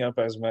doubling up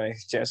as my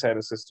chairside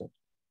assistant.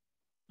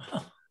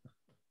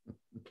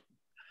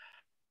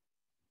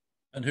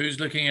 And who's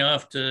looking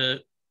after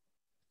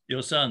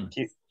your son?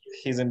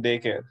 He's in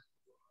daycare.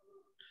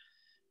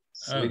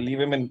 So we leave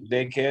him in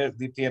daycare,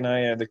 DP and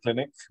I at the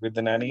clinic with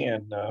the nanny,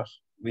 and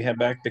we head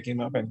back, pick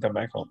him up and come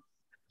back home.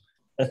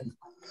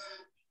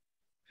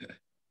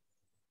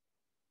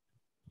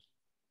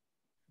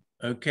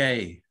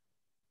 Okay.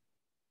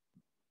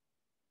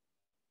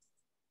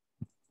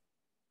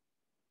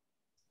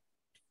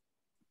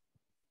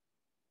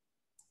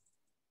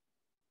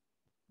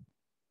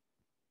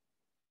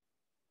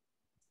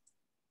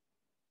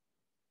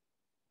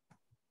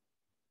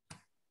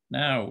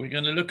 Now we're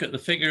going to look at the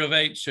figure of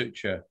 8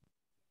 suture.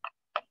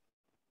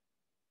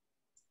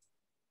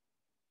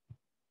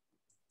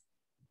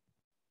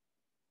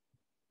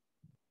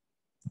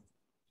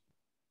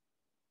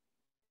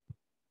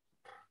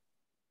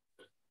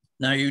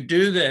 Now you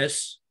do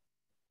this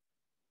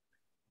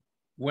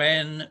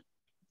when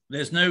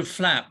there's no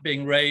flap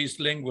being raised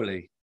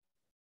lingually.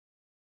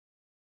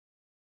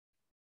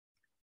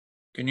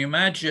 Can you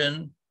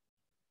imagine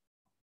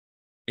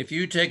if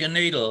you take a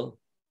needle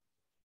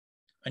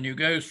and you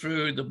go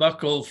through the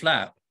buccal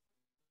flap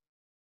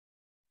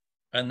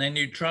and then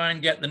you try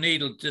and get the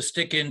needle to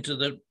stick into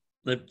the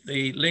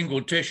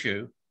lingual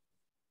tissue,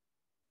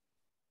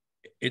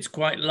 it's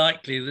quite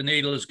likely the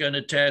needle is going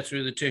to tear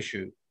through the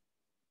tissue.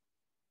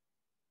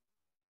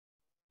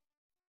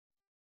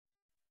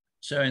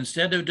 So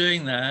instead of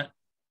doing that,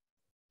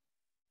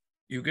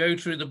 you go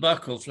through the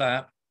buccal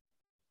flap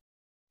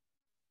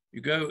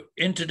You go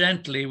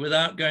interdentally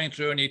without going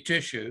through any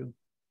tissue.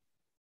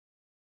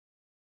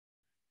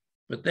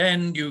 But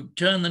then you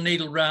turn the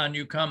needle round,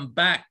 you come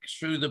back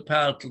through the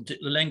palatal, the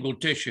lingual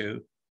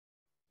tissue,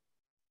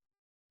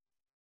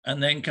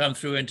 and then come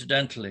through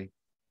interdentally.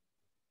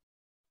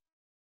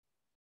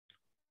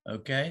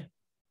 Okay?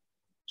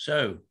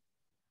 So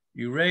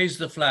you raise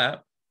the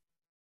flap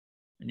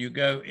and you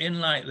go in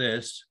like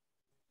this.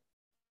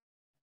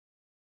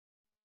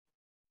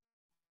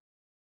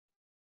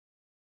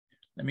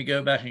 Let me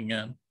go back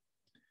again.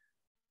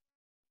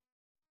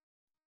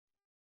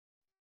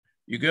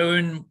 You go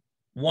in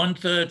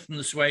 1/3 from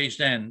the swaged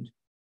end.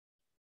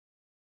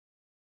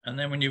 And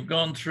then when you've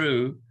gone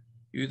through,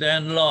 you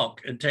then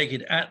lock and take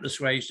it at the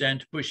swaged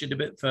end to push it a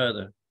bit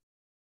further.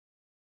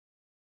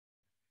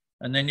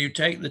 And then you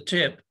take the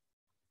tip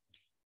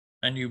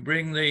and you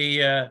bring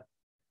the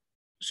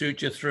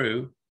suture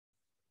through.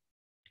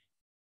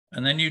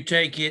 And then you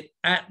take it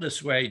at the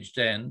swaged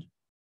end,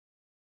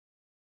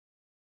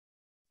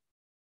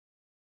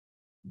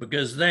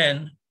 because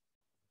then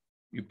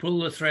you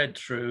pull the thread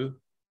through.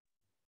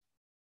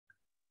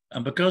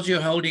 And because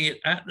you're holding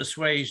it at the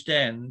swaged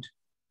end,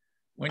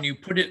 when you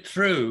put it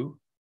through,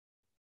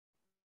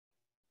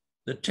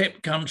 the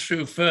tip comes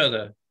through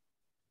further,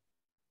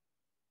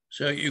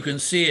 so you can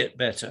see it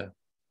better.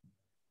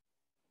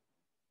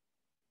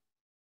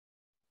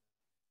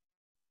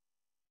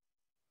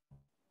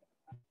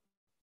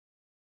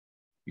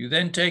 You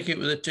then take it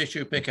with the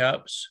tissue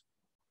pickups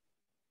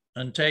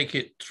and take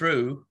it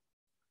through,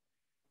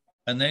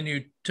 and then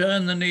you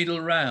turn the needle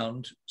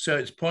round so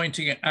it's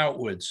pointing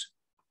outwards.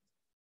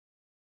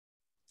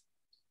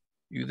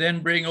 You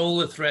then bring all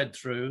the thread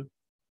through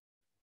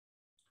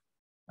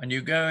and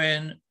you go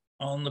in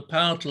on the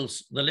palatal,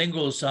 the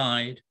lingual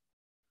side,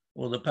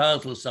 or the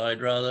palatal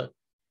side rather,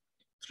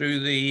 through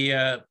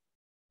the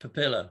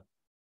papilla.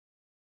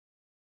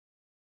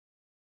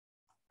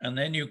 And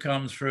then you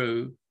come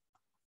through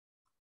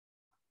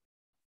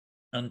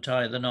and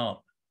tie the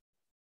knot.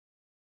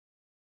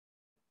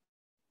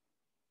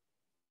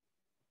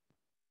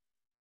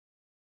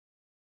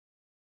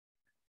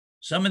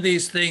 Some of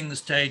these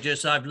things,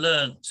 Tejas, I've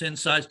learned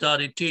since I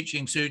started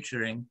teaching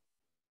suturing.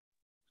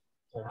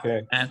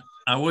 Okay. And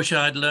I wish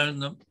I'd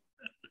learned them.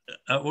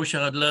 I wish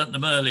I'd learned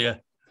them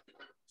earlier.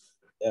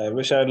 Yeah, I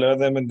wish I'd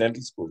learned them in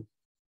dental school.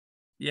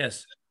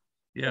 Yes.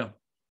 Yeah.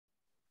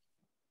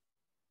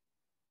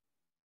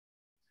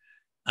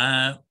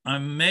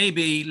 I'm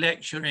maybe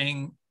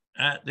lecturing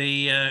at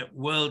the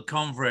World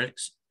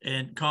Congress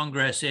in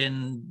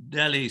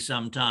Delhi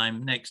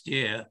sometime next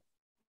year.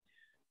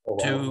 Oh,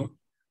 wow.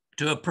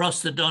 to a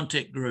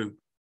prosthodontic group.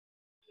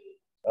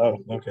 Oh,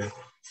 okay.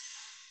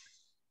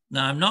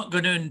 Now, I'm not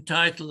going to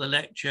entitle the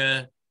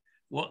lecture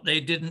 "What They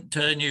Didn't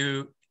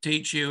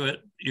Teach You at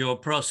Your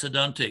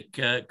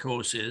Prosthodontic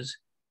Courses,"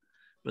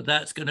 but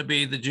that's going to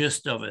be the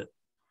gist of it.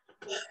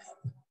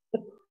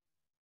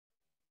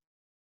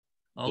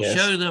 I'll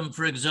show them,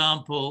 for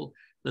example,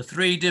 the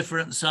 3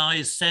 different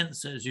size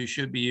sensors you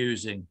should be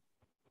using.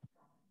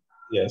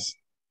 Yes.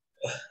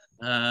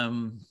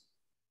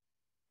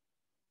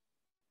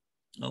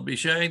 I'll be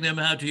showing them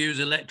how to use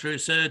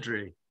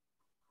electrosurgery.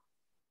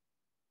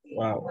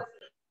 Wow.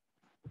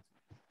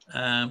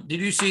 Did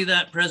you see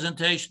that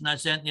presentation I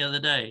sent the other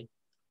day?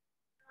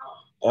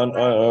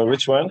 On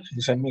which one?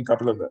 You sent me a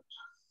couple of them.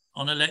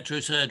 On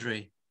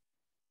electrosurgery.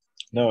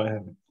 No, I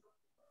haven't.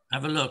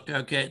 Have a look.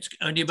 Okay, it's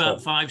only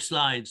about 5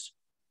 slides.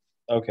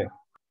 Okay.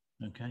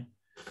 Okay.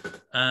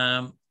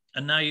 And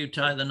now you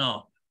tie the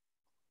knot.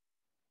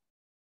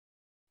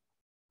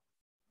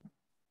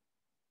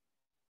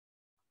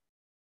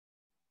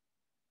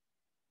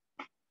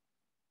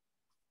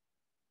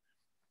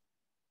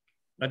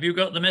 Have you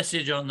got the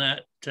message on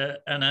that,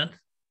 Anand?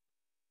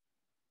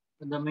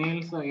 The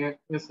mail, sir.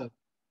 Yes, sir.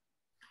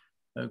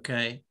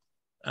 Okay.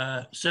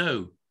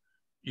 So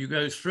you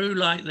go through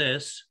like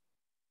this,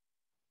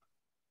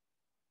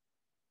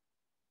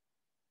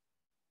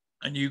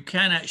 and you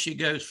can actually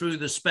go through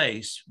the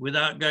space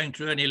without going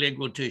through any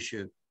lingual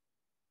tissue.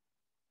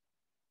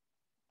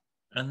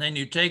 And then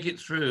you take it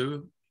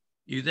through,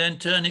 you then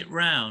turn it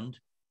round,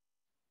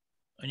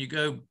 and you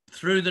go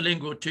through the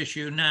lingual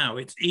tissue now.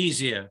 It's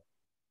easier.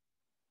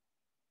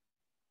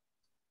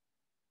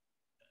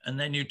 And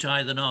then you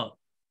tie the knot.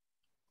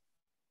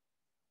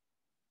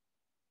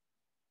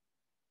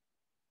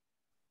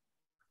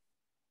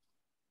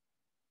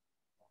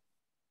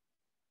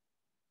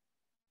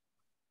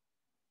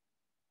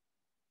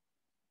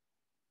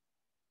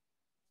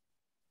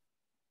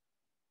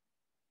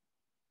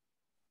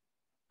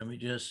 Let me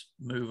just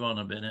move on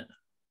a minute.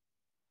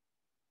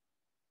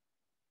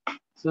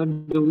 So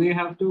do we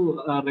have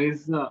to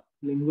raise the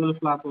lingual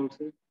flap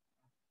also?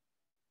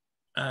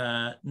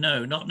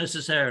 No, not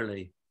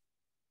necessarily.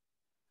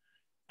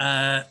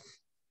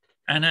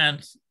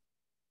 Anand,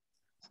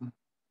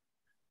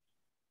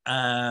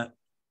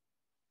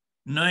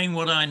 knowing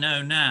what I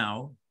know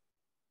now,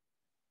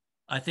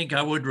 I think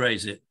I would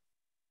raise it.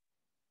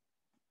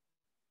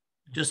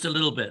 Just a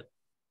little bit.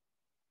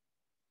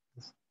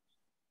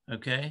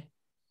 Okay.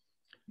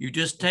 You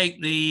just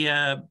take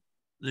the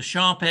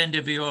sharp end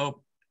of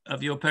your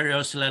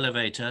periosteal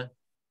elevator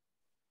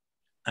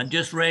and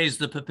just raise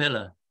the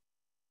papilla.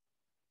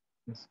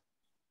 Yes.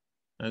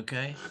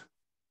 Okay.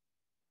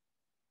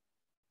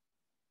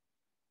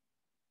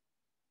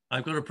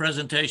 I've got a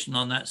presentation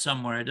on that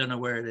somewhere. I don't know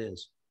where it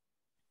is.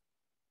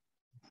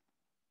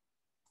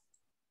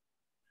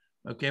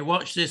 Okay,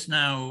 watch this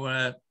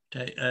now,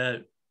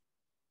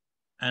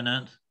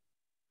 Anant.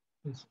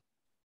 Yes.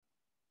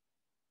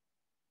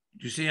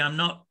 You see, I'm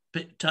not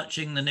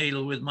touching the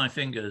needle with my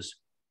fingers.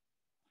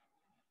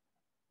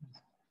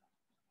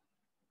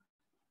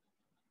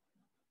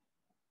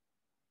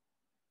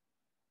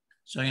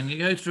 So I'm going to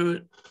go through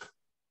it.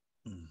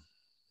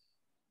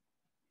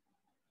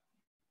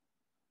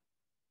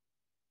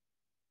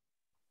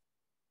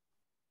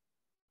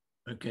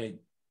 Okay,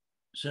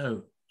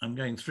 so I'm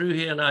going through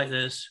here like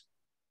this.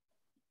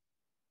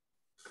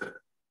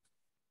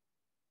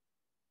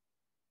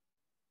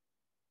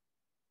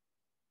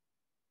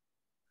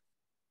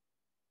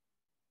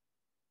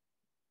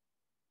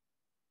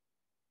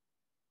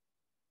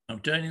 I'm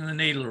turning the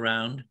needle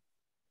around.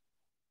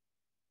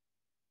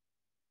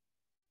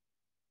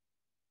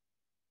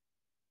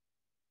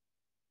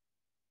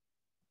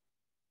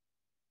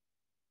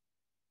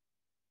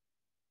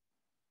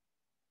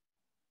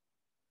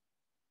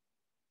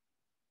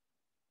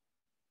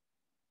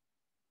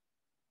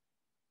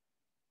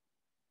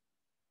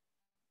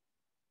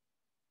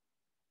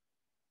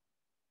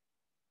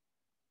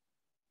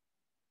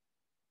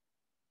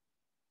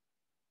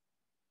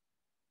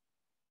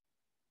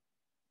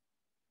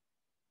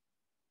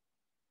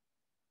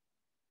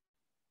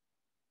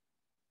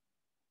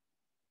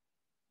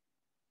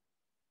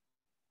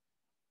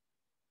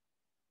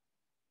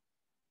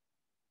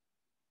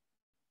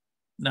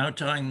 Now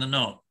tying the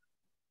knot.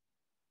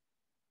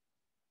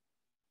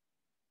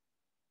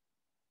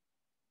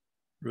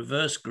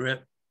 Reverse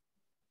grip.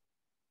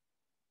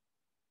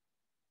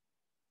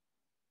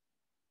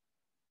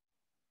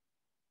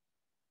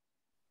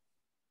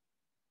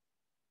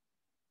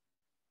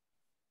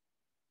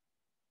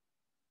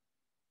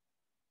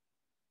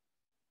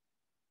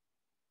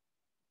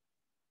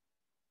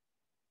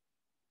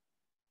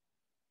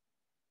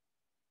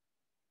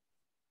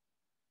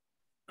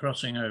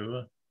 Crossing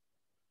over.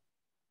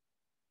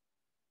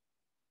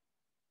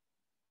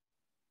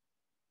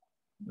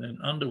 Then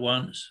under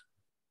once.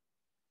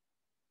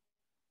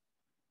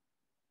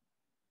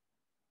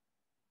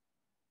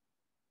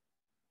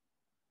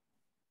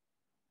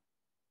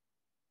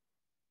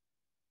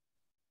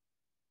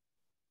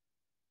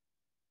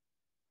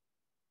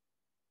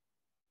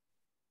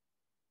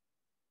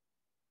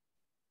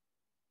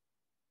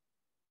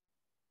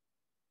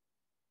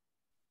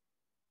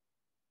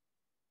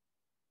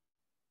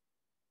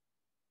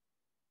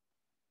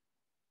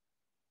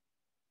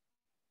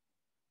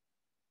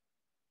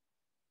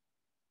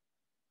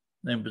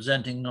 Then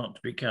presenting not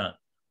to be cut.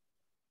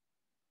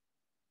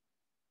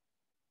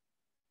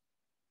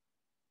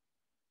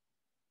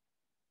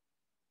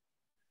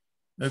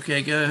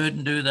 Okay, go ahead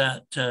and do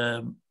that,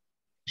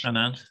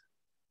 Anand.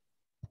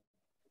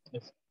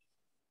 Yes.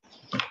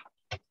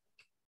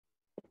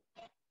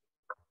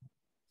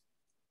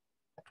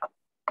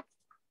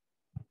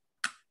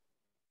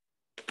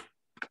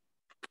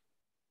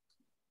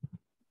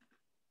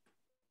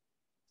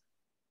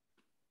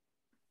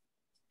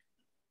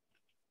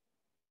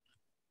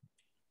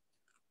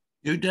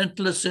 Do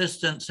dental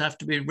assistants have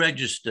to be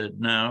registered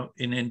now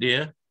in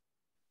India?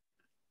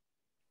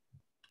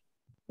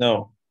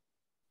 No.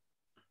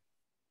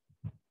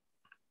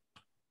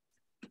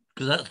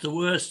 Because that's the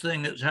worst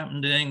thing that's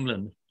happened in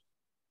England.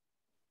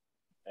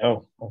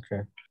 Oh,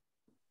 okay.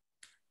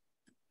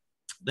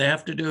 They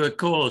have to do a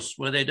course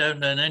where they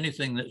don't learn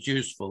anything that's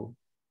useful.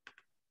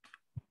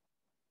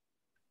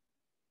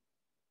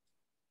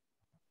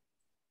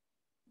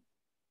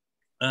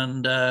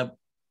 And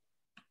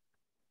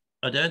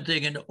I don't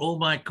think in all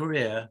my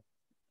career,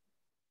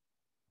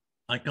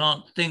 I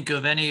can't think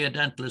of any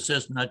dental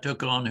assistant I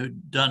took on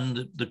who'd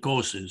done the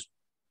courses.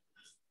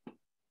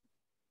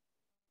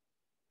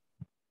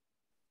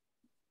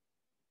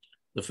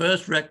 The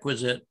first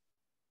requisite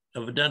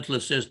of a dental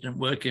assistant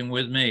working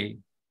with me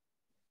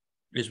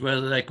is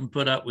whether they can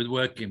put up with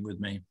working with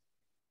me.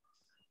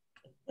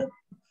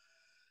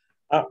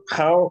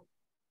 How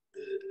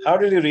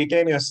did you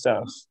retain your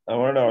staff? I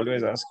want to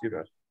always ask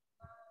you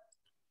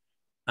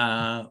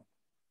that.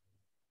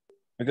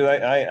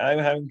 Because I'm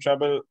having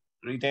trouble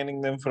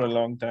retaining them for a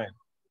long time.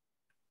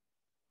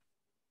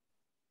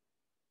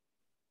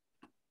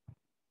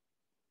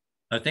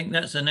 I think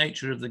that's the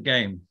nature of the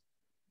game.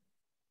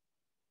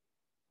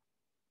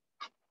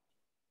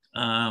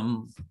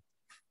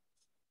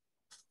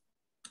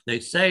 They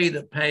say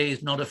that pay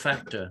is not a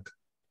factor.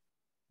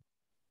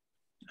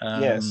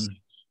 Yes,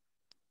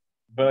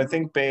 but I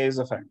think pay is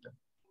a factor.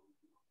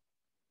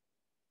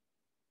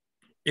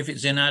 If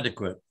it's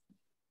inadequate.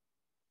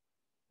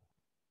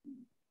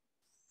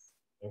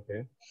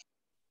 Okay.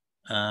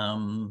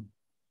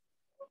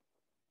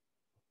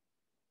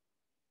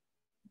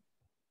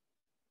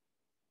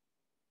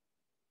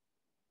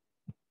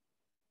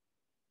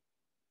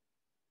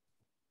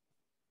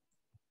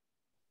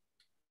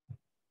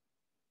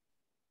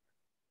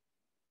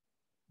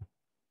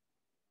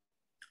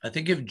 I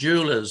think if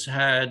jewelers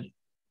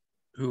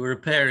who were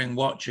repairing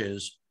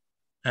watches,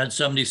 had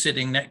somebody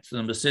sitting next to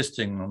them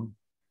assisting them,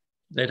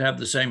 they'd have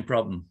the same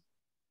problem.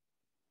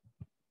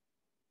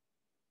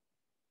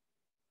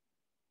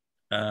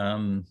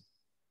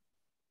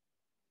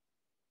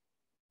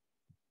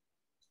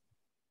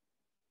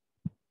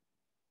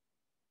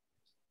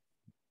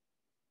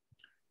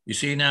 You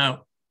see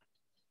now,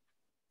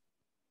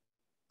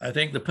 I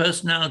think the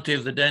personality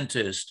of the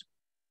dentist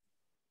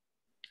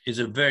is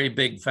a very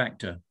big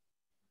factor.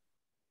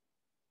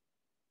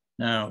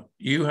 Now,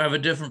 you have a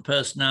different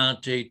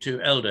personality to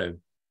Eldo.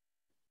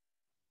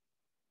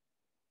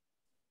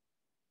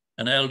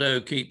 And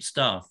Eldo keeps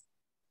staff.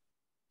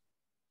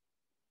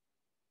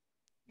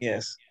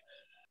 Yes.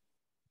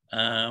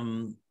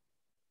 But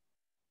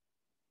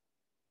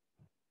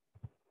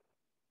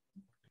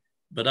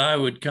I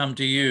would come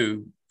to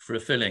you for a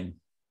filling.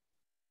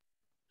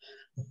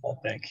 Oh,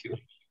 thank you.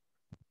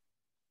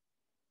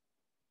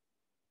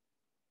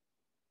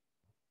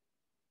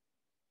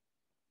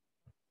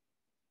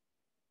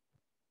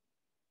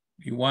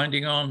 You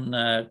winding on,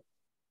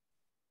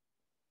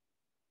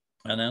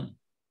 Anand?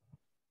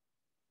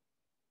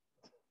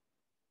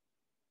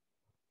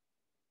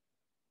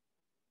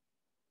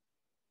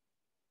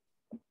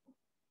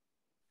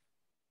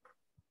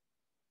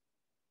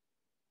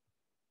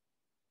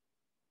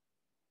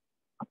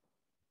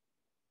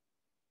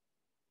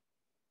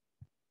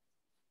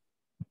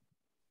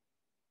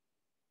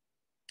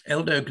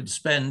 Eldo could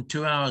spend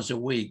 2 hours a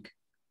week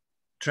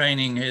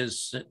training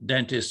his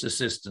dentist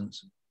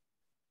assistants.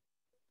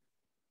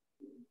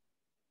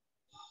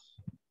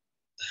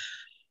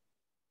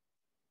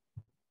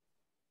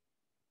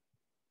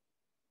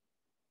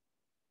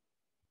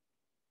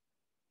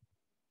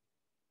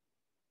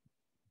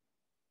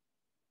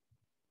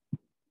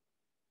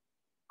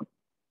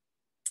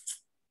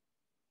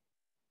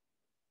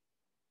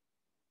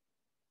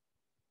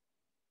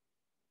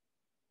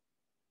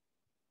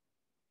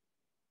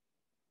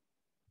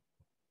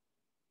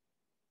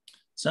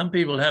 Some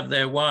people have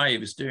their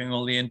wives doing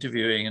all the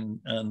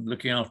interviewing and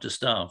looking after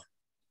staff.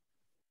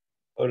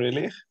 Oh,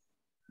 really?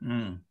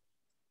 Mm.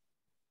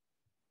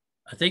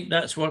 I think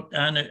that's what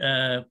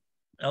Eldo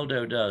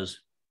does.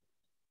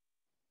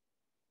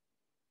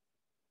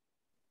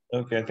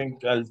 Okay, I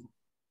think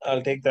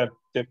I'll take that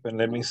tip and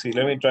let me see.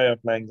 Let me try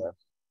applying that.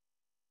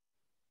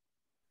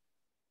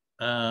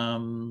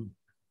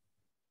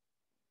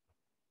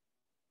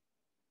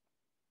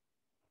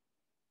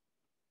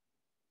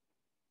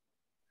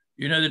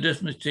 You know the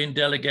difference between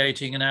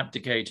delegating and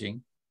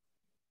abdicating?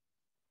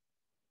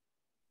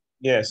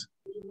 Yes.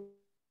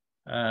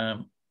 I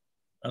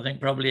think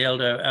probably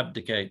Eldo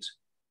abdicates.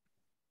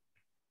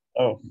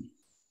 Oh,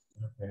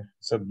 okay.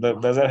 So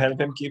does that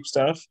help him keep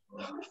staff?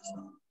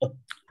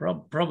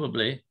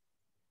 Probably.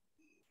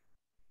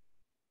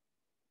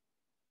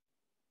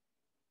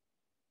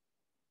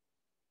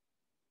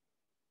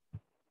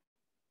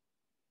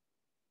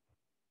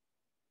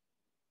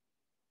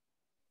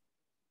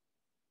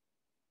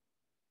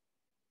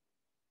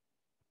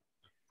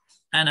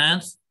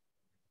 Anand?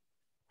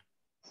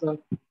 Sir.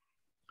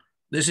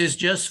 This is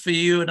just for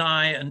you and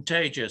I and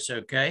Tejas,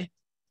 okay?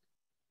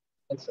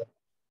 Yes, sir.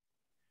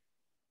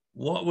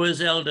 What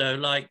was Eldo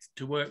like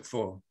to work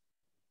for?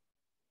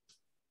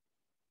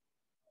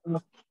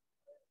 It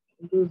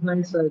was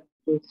nice, sir. It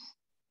was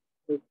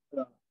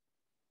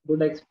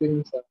good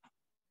experience, sir.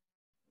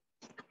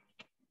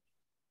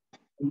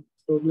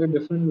 Totally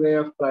different way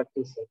of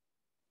practice, sir,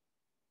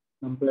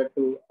 compared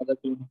to other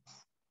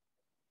clinics.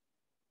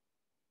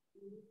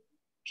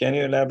 Can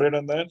you elaborate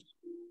on that?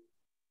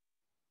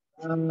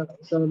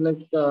 So,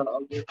 like,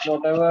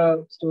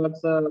 whatever Stuart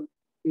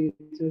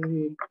teaches,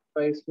 he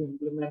tries to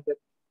implement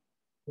it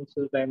most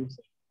of the time,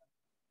 sir.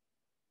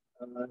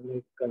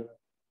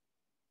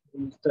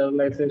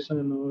 Sterilization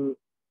and all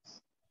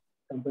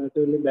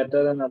comparatively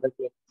better than other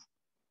clinics.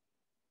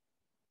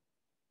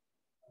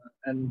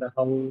 And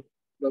how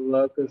the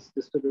work is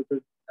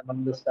distributed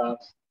among the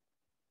staffs.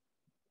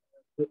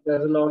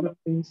 There's a lot of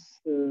things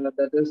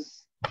that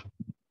is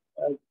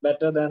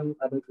better than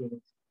other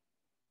clinics.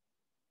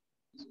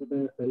 So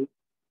they help.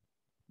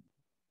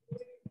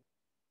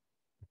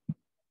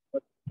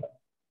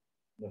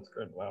 That's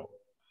good. Wow.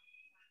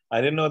 I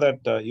didn't know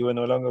that you were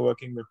no longer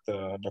working with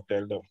Dr.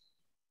 Eldo.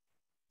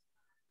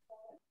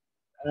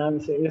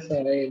 And so, yes, sir,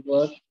 I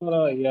worked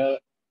for a year.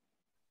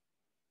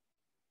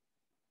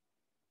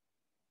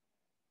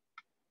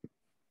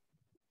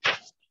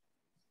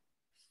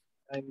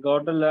 I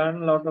got to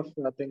learn a lot of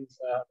things,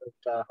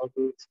 how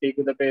to speak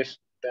with the patient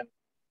and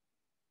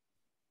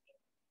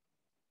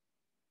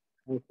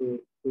how to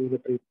do the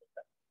treatment,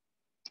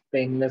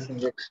 painless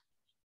injection.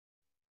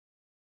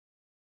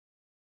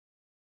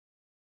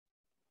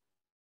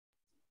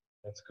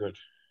 That's good.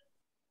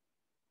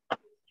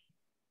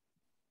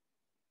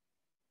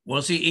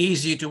 Was he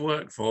easy to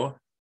work for?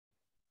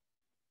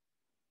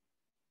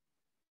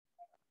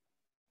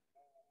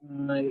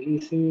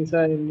 Easy,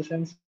 sir, in the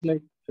sense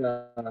like,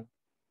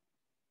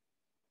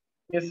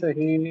 yes, sir,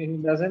 he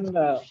doesn't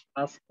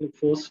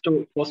force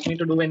me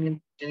to do any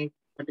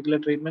particular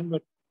treatment,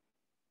 but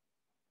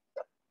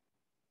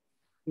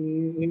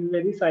he's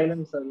very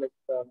silent, sir. Like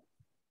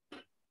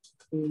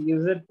he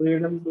gives it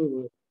freedom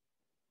to.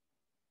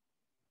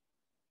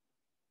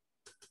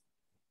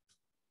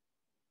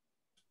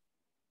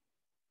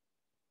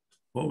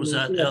 What was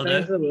that, He Elder?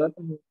 assigns the work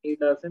and he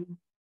doesn't.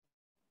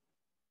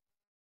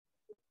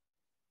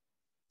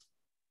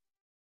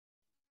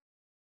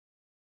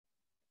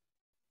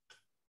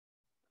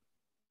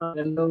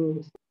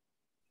 And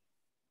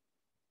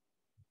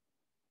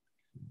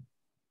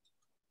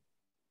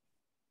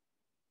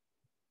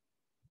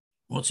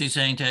What's he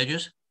saying,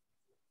 Tejas?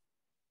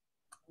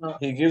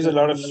 He gives a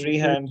lot of free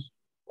hand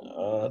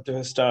to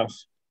his staff.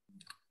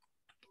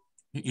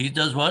 He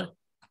does what?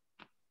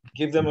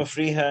 Give them a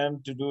free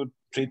hand to do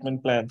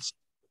treatment plans.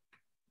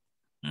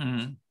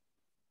 Mm.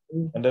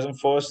 And doesn't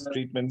force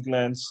treatment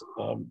plans,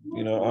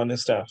 on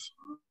his staff.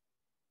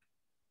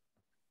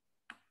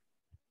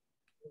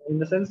 In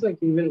the sense, like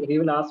he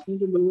will ask me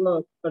to do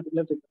a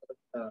particular treatment.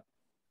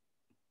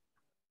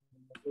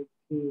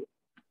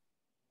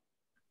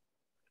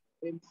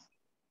 It's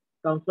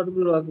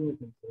comfortable working with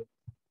him. Sir.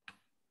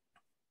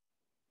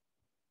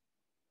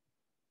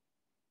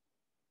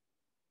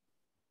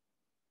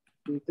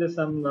 Teaches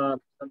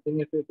something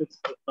if it's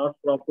not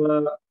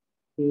proper,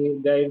 he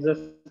guides us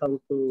how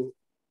to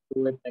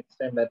do it next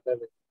time better.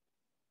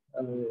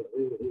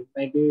 It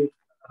might be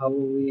how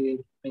we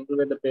mingle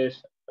with the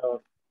patient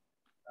or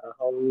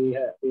how we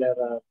are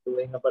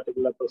doing a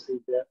particular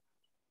procedure.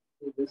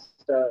 He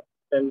just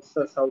tells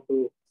us how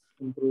to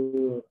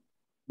improve,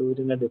 do it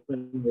in a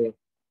different way.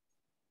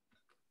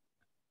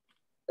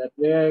 That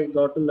way, I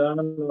got to learn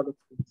a lot of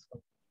things.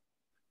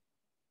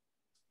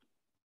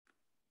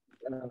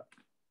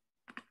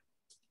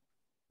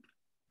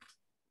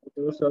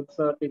 Those works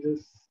are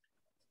teachers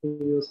who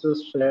used to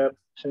share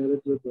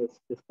it with us,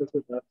 discuss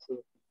with us.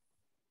 So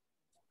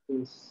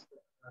it's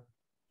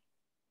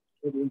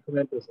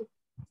infinite us.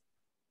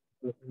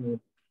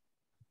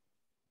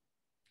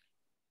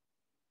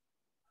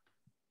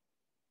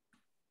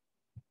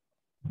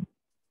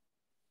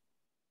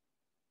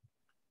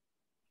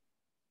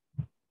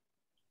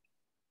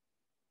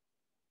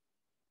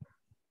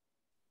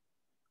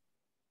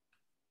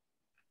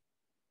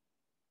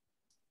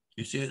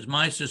 You see, it's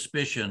my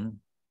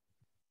suspicion,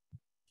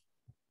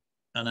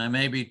 and I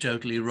may be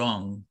totally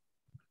wrong,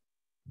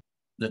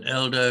 that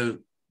Eldo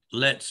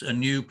lets a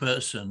new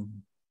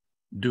person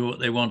do what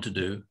they want to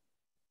do.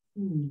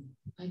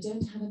 I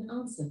don't have an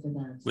answer for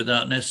that.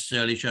 Without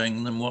necessarily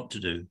showing them what to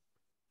do.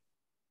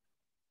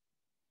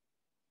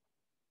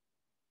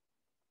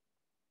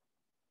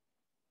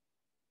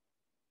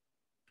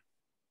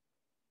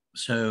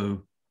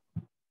 So,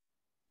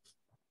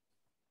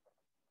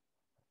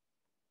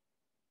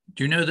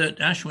 do you know that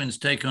Ashwin's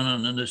taken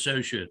on an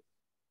associate?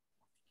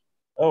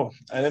 Oh,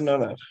 I didn't know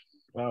that.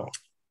 Wow.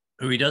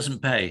 Who he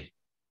doesn't pay.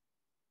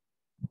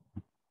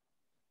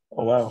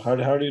 Oh, wow. How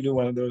do you do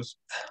one of those?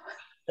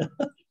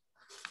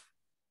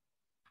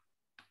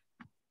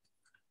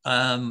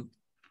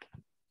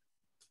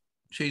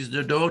 She's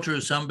the daughter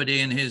of somebody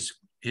in his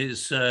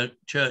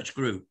church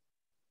group.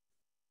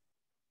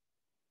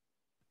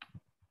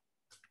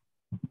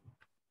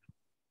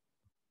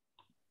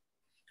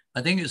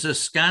 I think it's a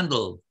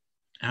scandal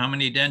how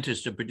many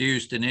dentists are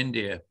produced in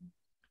India.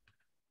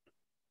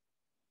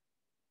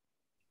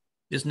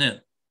 Isn't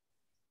it?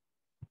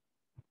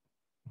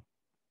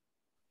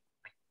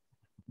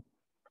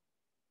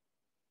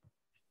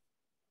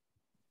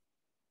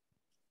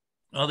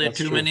 Are there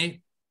too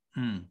many?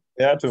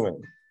 There are too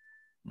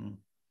many.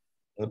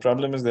 The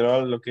problem is they're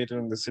all located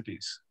in the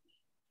cities.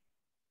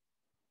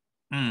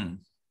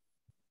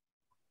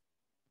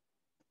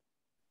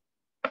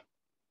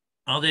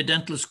 Are there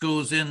dental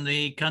schools in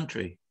the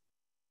country?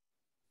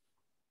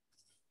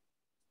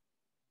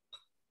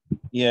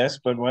 Yes,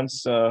 but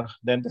once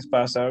dentists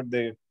pass out,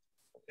 they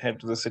head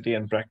to the city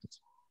and practice.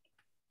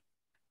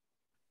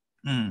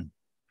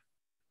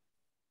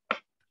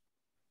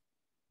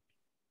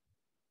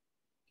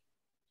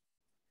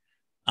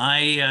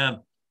 I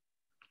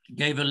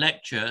gave a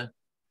lecture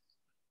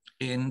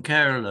in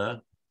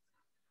Kerala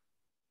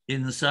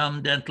in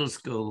some dental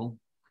school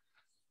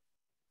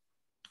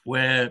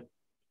where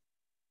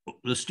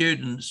the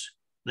students,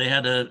 they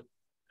had a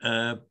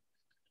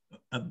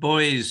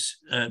boys'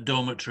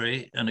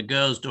 dormitory and a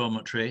girls'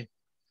 dormitory,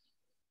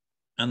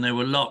 and they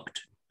were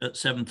locked at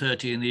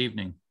 7:30 in the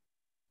evening.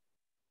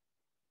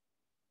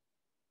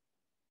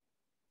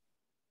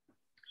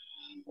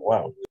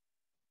 Wow.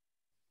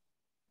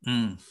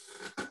 And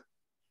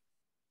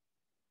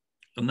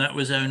that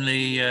was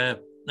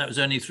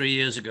only 3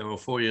 years ago or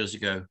 4 years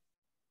ago.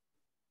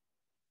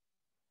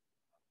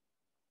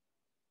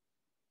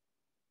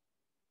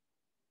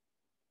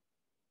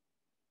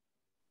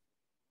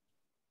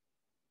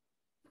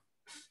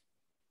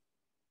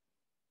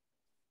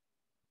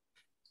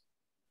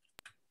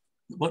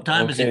 What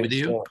time is it with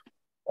you? So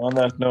on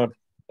that note,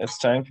 it's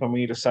time for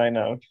me to sign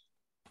out.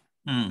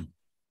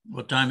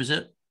 What time is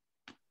it?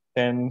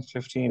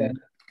 10:15.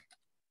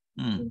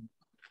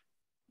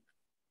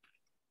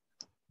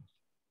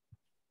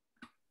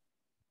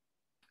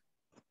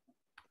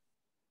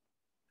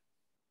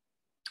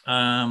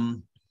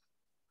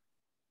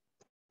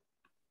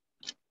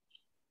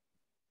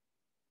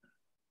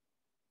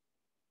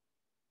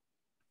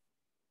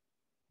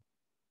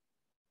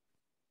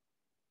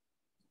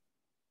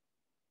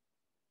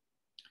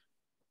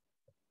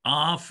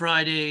 are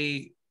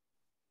Friday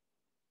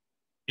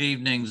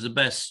evenings the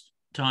best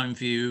time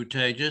for you,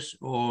 Tejas,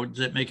 or does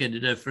it make any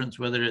difference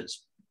whether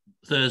it's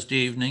Thursday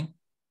evening?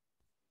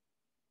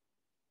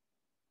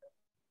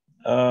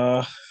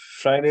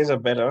 Fridays are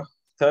better.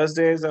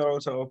 Thursdays are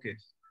also okay.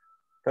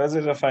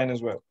 Thursdays are fine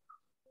as well.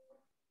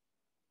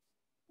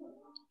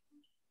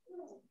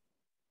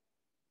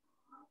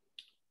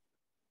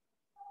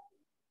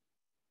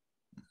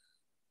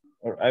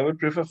 Or I would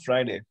prefer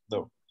Friday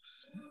though.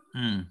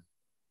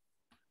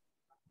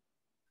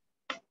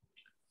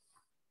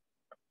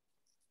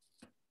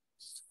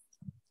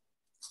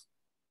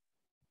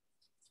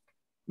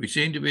 We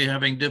seem to be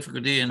having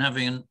difficulty in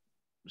having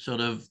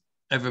sort of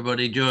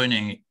everybody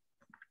joining.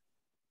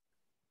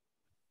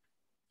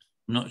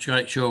 I'm not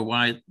quite sure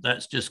why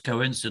that's just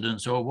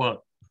coincidence or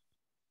what.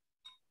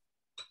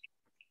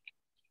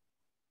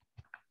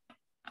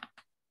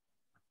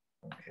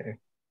 Okay.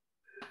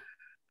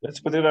 Let's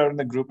put it out in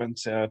the group and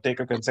take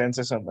a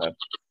consensus on that.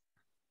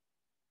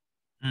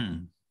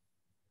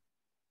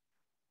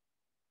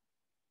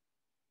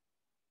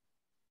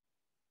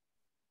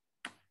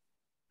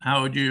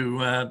 How would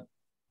you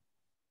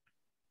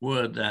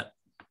word that?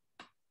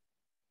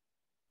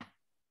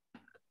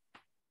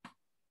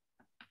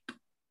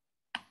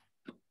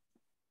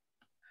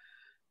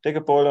 Take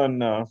a poll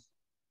on,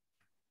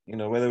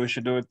 whether we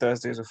should do it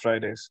Thursdays or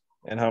Fridays,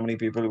 and how many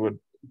people would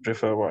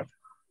prefer what.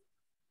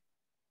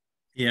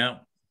 Yeah.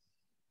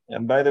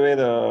 And by the way,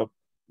 the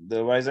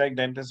Vizag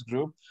Dentist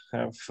group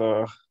have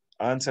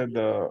answered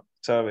the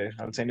survey.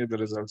 I'll send you the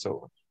results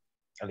over.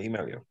 I'll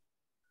email you.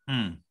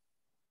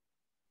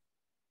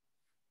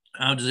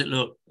 How does it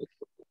look?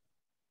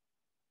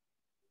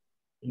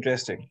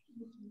 Interesting.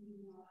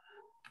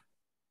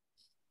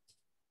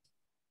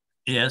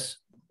 Yes.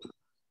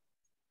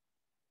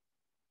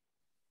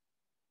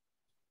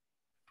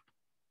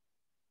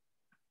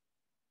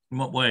 In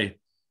what way?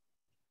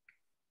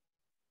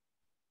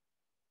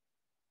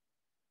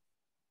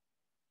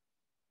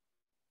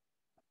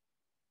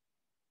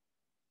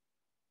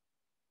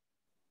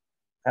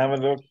 Have a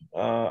look.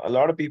 A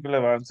lot of people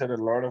have answered a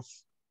lot of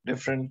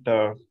different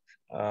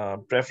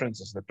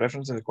preferences. The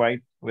preferences are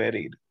quite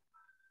varied.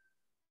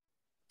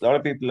 A lot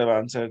of people have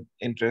answered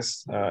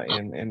interest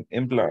in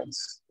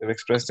implants. They've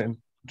expressed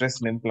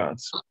interest in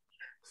implants.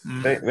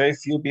 Very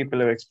few people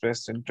have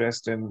expressed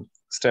interest in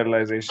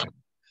sterilization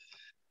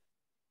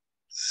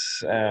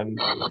and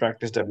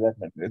practice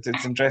development. It's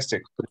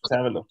interesting. Let's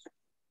have a look.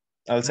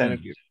 I'll send it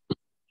to you.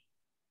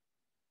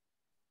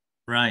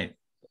 Right.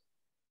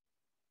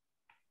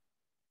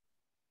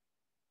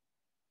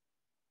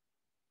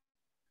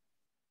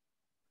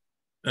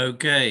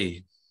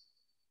 Okay.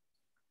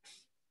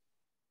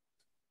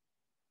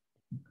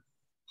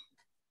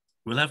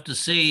 We'll have to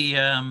see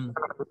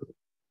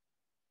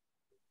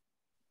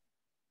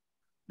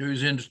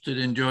who's interested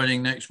in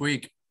joining next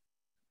week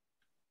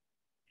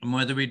and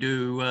whether we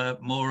do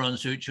more on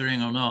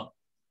suturing or not.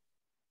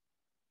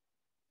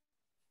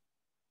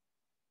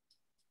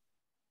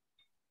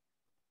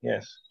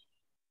 Yes.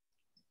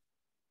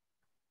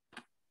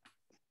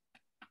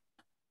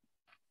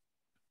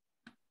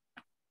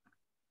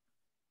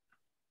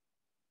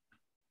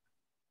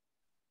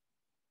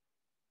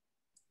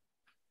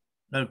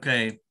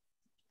 Okay.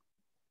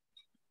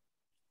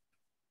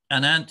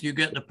 Anant, you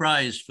get the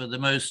prize for the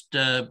most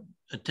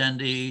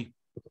attendee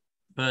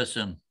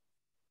person.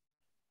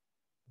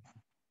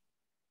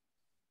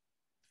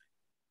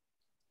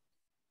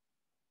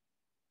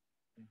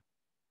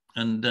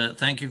 And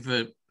thank you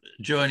for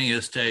joining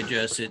us,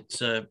 Tejas.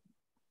 It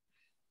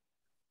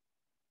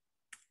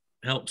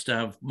helps to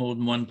have more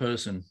than one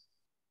person.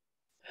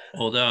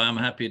 Although I'm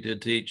happy to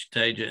teach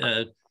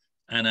Tejas,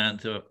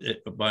 Anant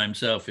by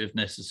himself if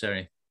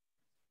necessary.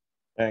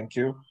 Thank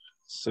you.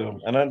 So,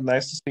 Anand,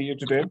 nice to see you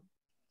today.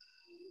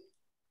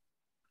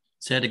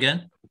 Say it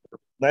again.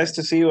 Nice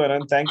to see you,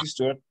 Anand. Thank you,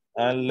 Stuart.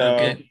 I'll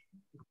okay.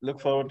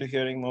 Look forward to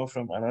hearing more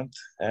from Anand,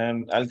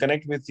 and I'll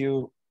connect with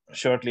you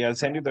shortly. I'll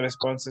send you the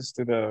responses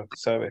to the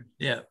survey.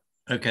 Yeah.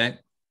 Okay.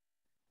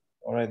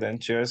 All right, then.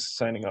 Cheers.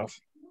 Signing off.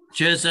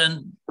 Cheers,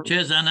 and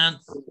cheers, Anand.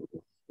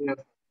 Yes.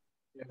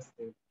 Yes.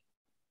 Yes.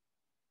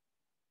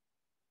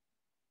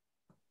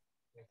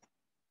 Yes.